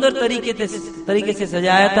बहुत सुंदर तरीके से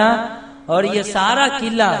सजाया था और यह सारा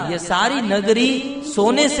किला, यह सारी नगरी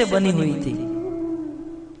सोने से बनी हुई थी।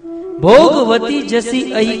 भोगवती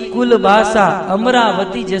जसी अहि कुल बासा,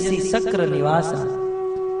 अमरावती जसी सक्र निवासा।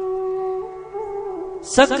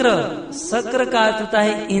 सक्र का अर्थ होता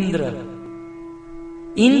है इंद्र।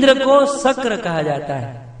 इंद्र को सक्र कहा जाता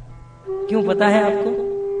है। क्यों पता है आपको?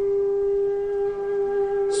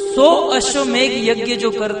 100 अश्वमेघ यज्ञ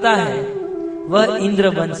जो करता है वह इंद्र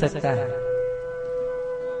बन सकता है।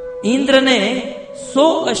 इंद्र ने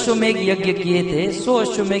 100 अश्वमेघ यज्ञ किए थे। 100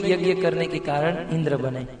 अश्वमेघ यज्ञ करने के कारण इंद्र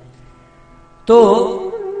बने। तो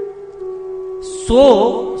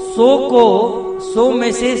 100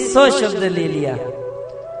 में से स शब्द ले लिया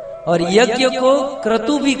और यज्ञ को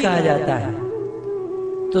क्रतु भी कहा जाता है।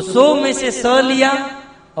 तो 100 में से स लिया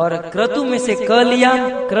और क्रतु में से क लिया,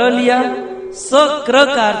 क्र लिया। सक्र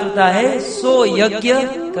का अर्थ होता है 100 यज्ञ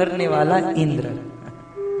करने वाला इंद्र।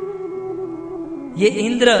 ये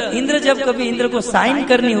इंद्र जब कभी इंद्र को साइन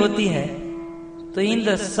करनी होती है तो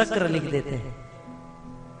इंद्र सक्र लिख देते हैं।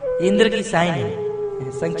 इंद्र की साइन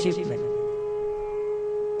है संक्षिप्त में।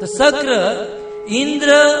 तो सक्र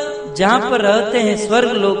इंद्र जहां पर रहते हैं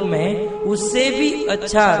स्वर्ग लोक में, उससे भी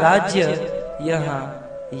अच्छा राज्य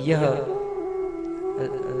यह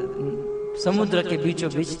समुद्र के बीचों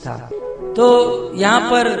बीच था। तो यहाँ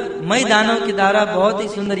पर मई दानों के द्वारा बहुत ही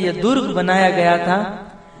सुंदर यह दुर्ग बनाया गया था।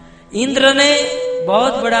 इंद्र ने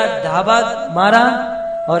बहुत बड़ा ढाबा मारा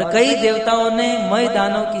और कई देवताओं ने मई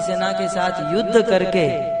दानों की सेना के साथ युद्ध करके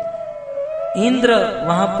इंद्र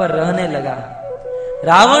वहां पर रहने लगा।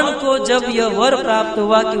 रावण को जब यह वर प्राप्त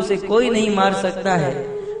हुआ कि उसे कोई नहीं मार सकता है,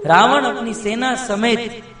 रावण अपनी सेना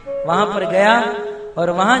समेत वहां पर गया और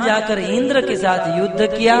वहां जाकर इंद्र के साथ युद्ध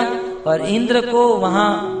किया और इंद्र को वहां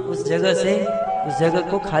उस जगह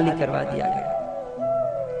को खाली करवा दिया गया।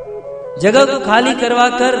 जगह को खाली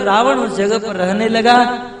करवाकर रावण उस जगह पर रहने लगा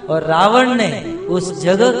और रावण ने उस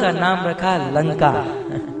जगह का नाम रखा लंका।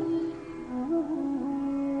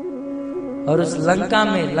 और उस लंका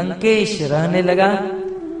में लंकेश रहने लगा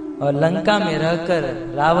और लंका में रहकर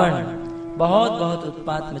रावण बहुत बहुत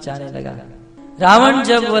उत्पात मचाने लगा। रावण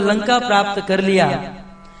जब वह लंका प्राप्त कर लिया,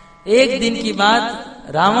 एक दिन की बात,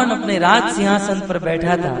 रावण अपने राज सिंहासन पर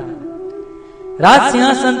बैठा था। राज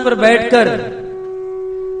सिंहासन पर बैठकर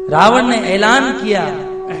रावण ने ऐलान किया,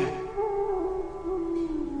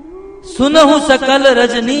 सुनहु सकल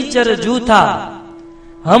रजनीचर जूथा,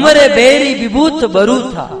 हमरे बेरी विभूत बरू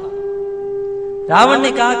था। रावण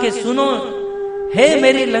ने कहा कि सुनो, हे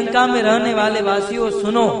मेरी लंका में रहने वाले वासियों,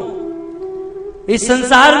 सुनो, इस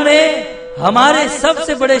संसार में हमारे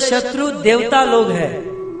सबसे बड़े शत्रु देवता लोग हैं।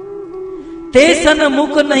 तेसन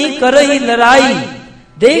मुख नहीं करही लड़ाई,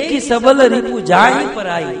 देखी सबल रिपु जाई पर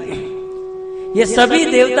आई। ये सभी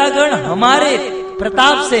देवतागण हमारे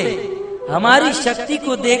प्रताप से, हमारी शक्ति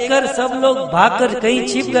को देखकर सब लोग भागकर कहीं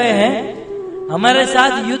छिप गए हैं। हमारे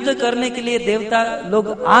साथ युद्ध करने के लिए देवता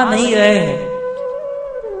लोग आ नहीं रहे हैं।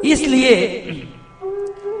 इसलिए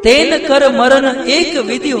तेन कर मरण एक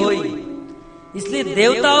विधि होई, इसलिए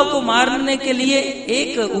देवताओं को मारने के लिए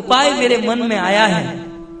एक उपाय मेरे मन में आया है।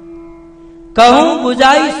 कहूं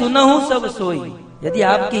बुझाई सुनहूं सब सोई। यदि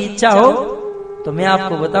आपकी इच्छा हो तो मैं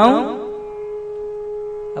आपको बताऊं।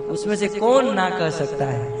 अब उसमें से कौन ना कह सकता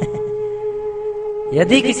है?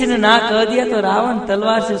 यदि किसी ने ना कह दिया तो रावण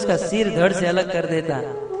तलवार से उसका सिर धड़ से अलग कर देता।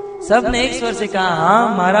 सब ने एक स्वर से कहा,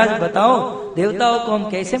 हाँ महाराज बताओ, देवताओं को हम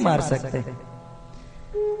कैसे मार सकते हैं?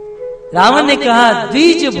 रावण ने कहा,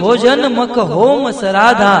 द्विज भोजन मक होम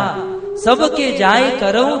सराधा, सबके जाए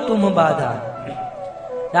करो तुम बाधा।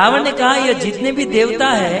 रावण ने कहा, ये जितने भी देवता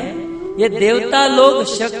है, ये देवता लोग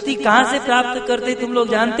शक्ति कहां से प्राप्त करते तुम लोग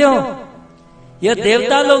जानते हो? यह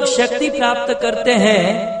देवता लोग शक्ति प्राप्त करते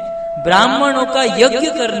हैं ब्राह्मणों का यज्ञ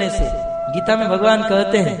करने से। गीता में भगवान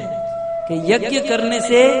कहते हैं कि यज्ञ करने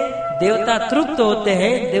से देवता तृप्त होते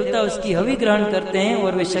हैं, देवता उसकी हवि ग्रहण करते हैं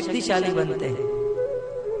और वे शक्तिशाली बनते हैं।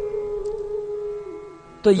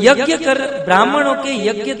 तो यज्ञ कर, ब्राह्मणों के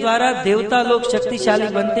यज्ञ द्वारा देवता लोग शक्तिशाली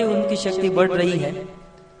बनते, उनकी शक्ति बढ़ रही है।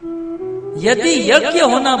 यदि यज्ञ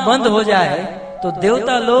होना बंद हो जाए तो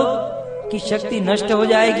देवता लोग की शक्ति नष्ट हो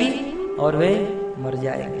जाएगी और वे मर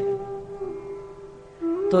जाएंगे।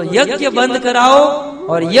 तो यज्ञ बंद कराओ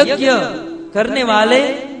और यज्ञ करने वाले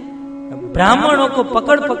ब्राह्मणों को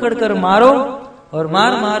पकड़ पकड़ कर मारो और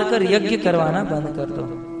मार मार कर यज्ञ करवाना बंद कर दो।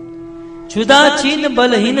 क्षुधा छीन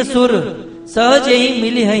बलहीन सुर, सहज ही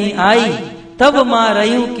मिली हई आई, तब मां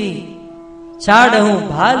रही की छाड़हूं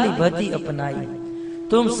भाली भती अपनाई।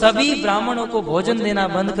 तुम सभी ब्राह्मणों को भोजन देना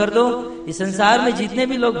बंद कर दो। इस संसार में जितने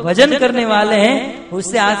भी लोग भजन करने वाले हैं,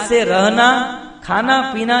 उससे आज से रहना, खाना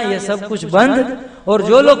पीना ये सब कुछ बंद। और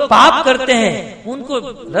जो लोग पाप करते हैं उनको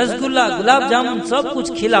रसगुल्ला, गुलाब जामुन सब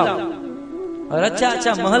कुछ खिलाओ और अच्छा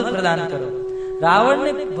अच्छा महल प्रदान करो। रावण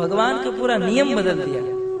ने भगवान का पूरा नियम बदल दिया।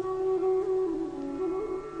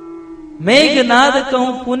 मेघनाद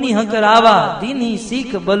कहूं पुनि हकरावा, दिन ही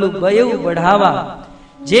सीख बलु बयऊ बढ़ावा।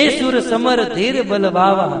 जे सुर समर धीर बल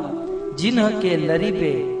भावा, जिन्ह के लरी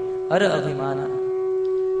पे अर अभिमाना।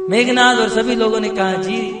 मेघनाद और सभी लोगों ने कहा,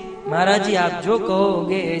 जी महाराज जी आप जो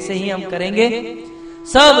कहोगे ऐसे ही हम करेंगे।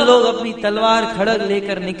 सब लोग अपनी तलवार खड़ग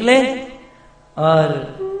लेकर निकले और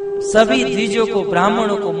सभी द्विजों को,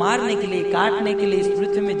 ब्राह्मणों को मारने के लिए, काटने के लिए, इस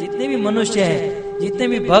पृथ्वी में जितने भी मनुष्य हैं, जितने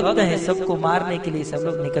भी भक्त हैं, सबको मारने के लिए सब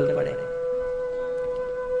लोग निकल पड़े।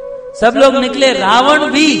 सब लोग निकले। रावण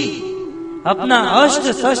भी अपना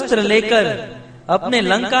अस्त्र शस्त्र लेकर अपने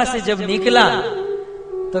लंका से जब निकला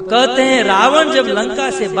तो कहते हैं रावण जब लंका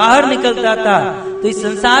से बाहर निकलता था तो इस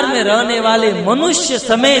संसार में रहने वाले मनुष्य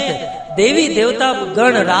समेत देवी देवता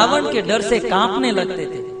गण रावण के डर से कांपने लगते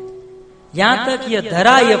थे। यहाँ तक यह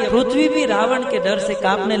धरा, यह पृथ्वी भी रावण के डर से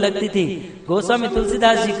कांपने लगती थी। गोस्वामी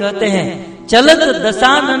तुलसीदास जी कहते हैं, चलत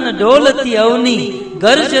दशानन डोलती अवनी,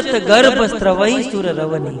 गर्जत गर्भ स्त्रवही सुर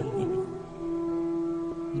रवनी।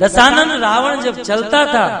 दशानन रावण जब चलता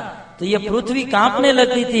था तो यह पृथ्वी कांपने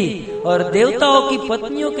लगती थी और देवताओं की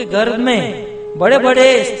पत्नियों के गर्भ में बड़े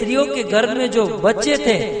बड़े स्त्रियों के गर्भ में जो बच्चे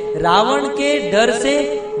थे, रावण के डर से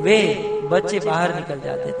वे बच्चे बाहर निकल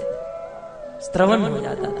जाते थे, स्त्रवन हो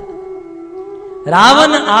जाता था।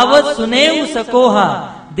 रावण आवत सुनेऊ सकोहा,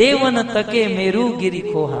 देवन तके मेरू गिरी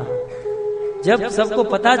खोहा। जब सबको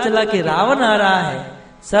पता चला कि रावण आ रहा है,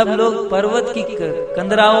 सब लोग पर्वत की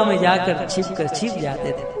कंदराओं में जाकर छिप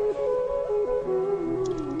जाते थे।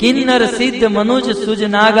 किन्नर सिद्ध मनुज सुज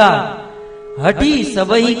नागा, हटी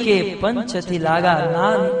सबही के पंचथी लागा।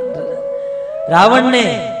 रावण ने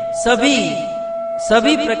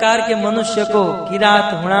सभी प्रकार के मनुष्य को,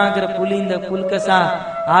 किरात, हुणाग्र, पुलिंद, पुलकसा,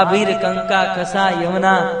 आभीर, कंका, कसा,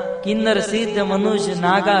 यवना, किन्नर, सिद्ध, मनुष्य,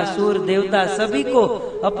 नागा, सूर, देवता, सभी को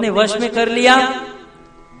अपने वश में कर लिया।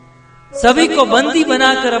 सभी को बंदी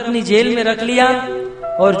बनाकर अपनी जेल में रख लिया।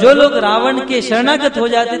 और जो लोग रावण के शरणागत हो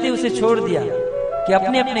जाते थे उसे छोड़ दिया कि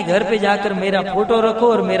अपने अपने घर पे जाकर मेरा फोटो रखो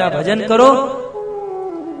और मेरा भजन करो।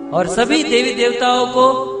 और सभी देवी देवताओं को,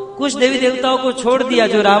 कुछ देवी देवताओं को छोड़ दिया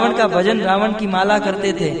जो रावण का भजन, रावण की माला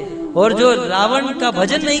करते थे। और जो रावण का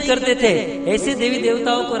भजन नहीं करते थे, ऐसे देवी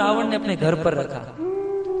देवताओं को रावण ने अपने घर पर रखा।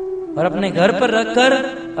 और अपने घर पर रखकर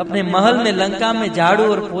अपने महल में, लंका में झाड़ू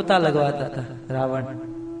और पोता लगवाता था रावण।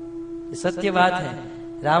 सत्य बात है।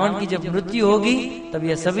 रावण की जब मृत्यु होगी तब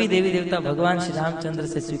यह सभी देवी देवता भगवान श्री रामचंद्र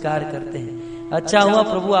से स्वीकार करते हैं, अच्छा हुआ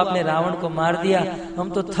प्रभु आपने रावण को मार दिया, हम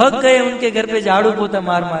तो थक गए उनके घर पे झाड़ू पोता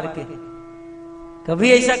मार मार के,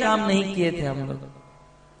 कभी ऐसा काम नहीं किए थे हम लोग।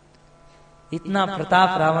 इतना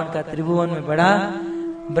प्रताप रावण का त्रिभुवन में बढ़ा।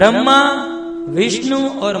 ब्रह्मा, विष्णु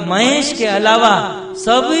और महेश के अलावा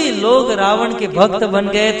सभी लोग रावण के भक्त बन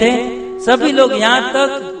गए थे। सभी लोग, यहां तक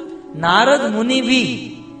नारद मुनि भी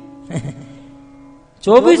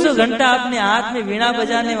 24 घंटा अपने हाथ में वीणा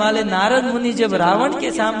बजाने वाले नारद मुनि जब रावण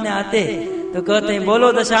के सामने आते तो कहते हैं,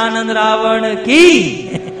 बोलो दशानन रावण की।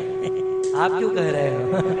 आप क्यों कह रहे हो?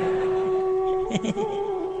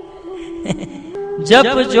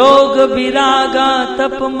 जप जोग विरागा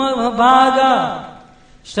तप भागा,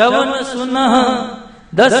 श्रवण सुनह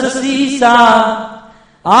 10 सीसा,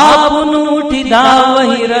 आपनु उठी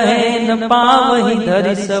धावहि रहे न पावहि,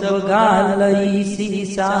 धरि सब गालई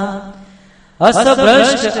सीसा। अस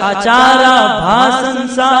भ्रष्ट आचारा भाषण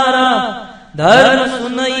सारा, धर्म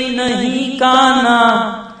सुनई नहीं काना,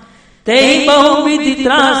 तेहि बहुविधि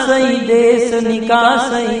त्रासई, देश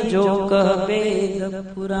निकासई, जो कह वेद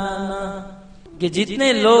पुराना। कि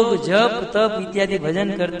जितने लोग जप तप इत्यादि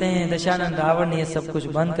भजन करते हैं, दशानन रावण ने सब कुछ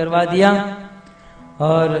बंद करवा दिया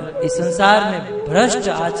और इस संसार में भ्रष्ट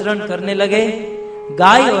आचरण करने लगे।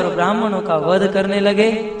 गाय और ब्राह्मणों का वध करने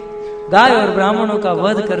लगे। गाय और ब्राह्मणों का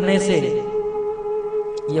वध करने से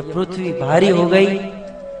यह पृथ्वी भारी हो गई।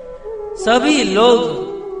 सभी लोग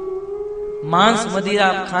मांस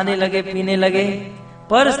मदिरा खाने लगे, पीने लगे,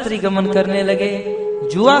 पर स्त्री गमन करने लगे,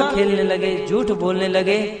 जुआ खेलने लगे, झूठ बोलने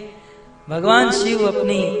लगे। भगवान शिव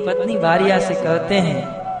अपनी पत्नी भार्या से कहते हैं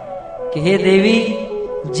कि हे देवी,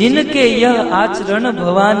 जिनके यह आचरण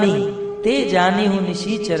भवानी, ते जानी हूं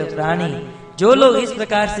निशीचर प्राणी। जो लोग इस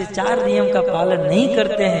प्रकार से 4 नियम का पालन नहीं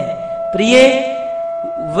करते हैं, प्रिय,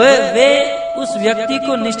 वे उस व्यक्ति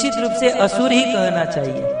को निश्चित रूप से असुर ही कहना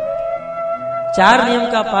चाहिए। 4 नियम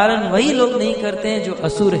का पालन वही लोग नहीं करते हैं जो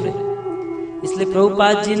असुर है। इसलिए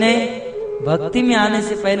प्रभुपाद जी ने भक्ति में आने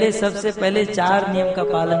से पहले सबसे पहले 4 नियम का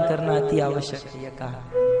पालन करना अति आवश्यक है। कहा,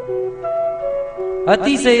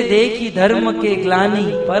 अति से देखी धर्म के ग्लानि,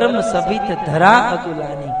 परम सभित धरा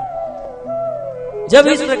अकुलानी। जब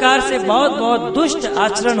इस प्रकार से बहुत बहुत दुष्ट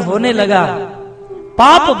आचरण होने लगा,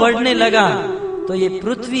 पाप बढ़ने लगा, तो ये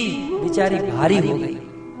पृथ्वी बेचारी भारी हो गई।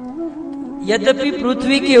 यद्यपि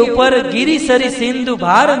पृथ्वी के ऊपर गिरी सरी सिंधु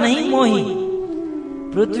भार नहीं मोही,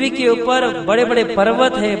 पृथ्वी के ऊपर बड़े बड़े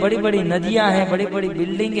पर्वत है, बड़ी बड़ी नदियां हैं, बड़ी बड़ी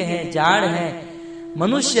बिल्डिंगें हैं, झाड़ हैं,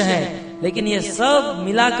 मनुष्य हैं, लेकिन ये सब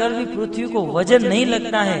मिलाकर भी पृथ्वी को वजन नहीं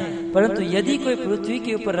लगता है। परंतु यदि कोई पृथ्वी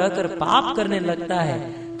के ऊपर रहकर पाप करने लगता है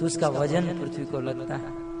तो उसका वजन पृथ्वी को लगता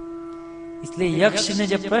है। इसलिए यक्ष ने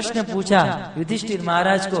जब प्रश्न पूछा युधिष्ठिर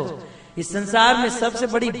महाराज को, इस संसार में सबसे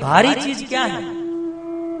बड़ी भारी चीज क्या है,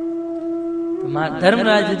 तो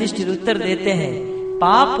धर्मराज युधिष्ठिर उत्तर देते हैं,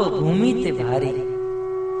 पाप भूमि ते भारी।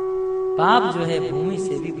 पाप जो है भूमि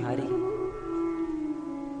से भी भारी।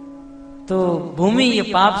 तो भूमि ये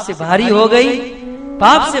पाप से भारी हो गई।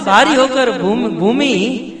 पाप से भारी होकर भूमि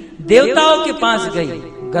देवताओं के पास गई,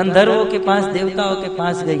 गंधर्वों के पास, देवताओं के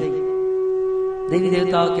पास गई, देवी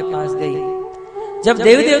देवताओं के पास गई। जब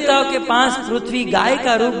देवी देवताओं के पास पृथ्वी गाय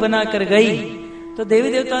का रूप बनाकर गई तो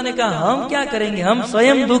देवी देवताओं ने कहा, हम क्या करेंगे, हम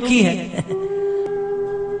स्वयं दुखी हैं।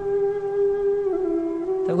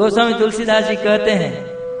 तो गोस्वामी तुलसीदास जी कहते हैं,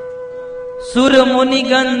 सुर मुनि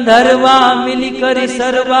गंधर्वा मिलकर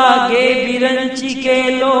सर्वा गे बिरंची के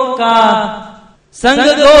लोका संग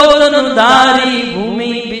गोतन धारी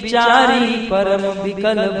भूमि विचारी परम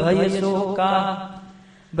विकल भय शोका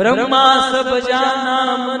ब्रह्मा सब जाना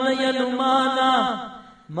मन अनुमाना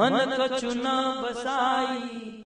मन कछु न बसाई।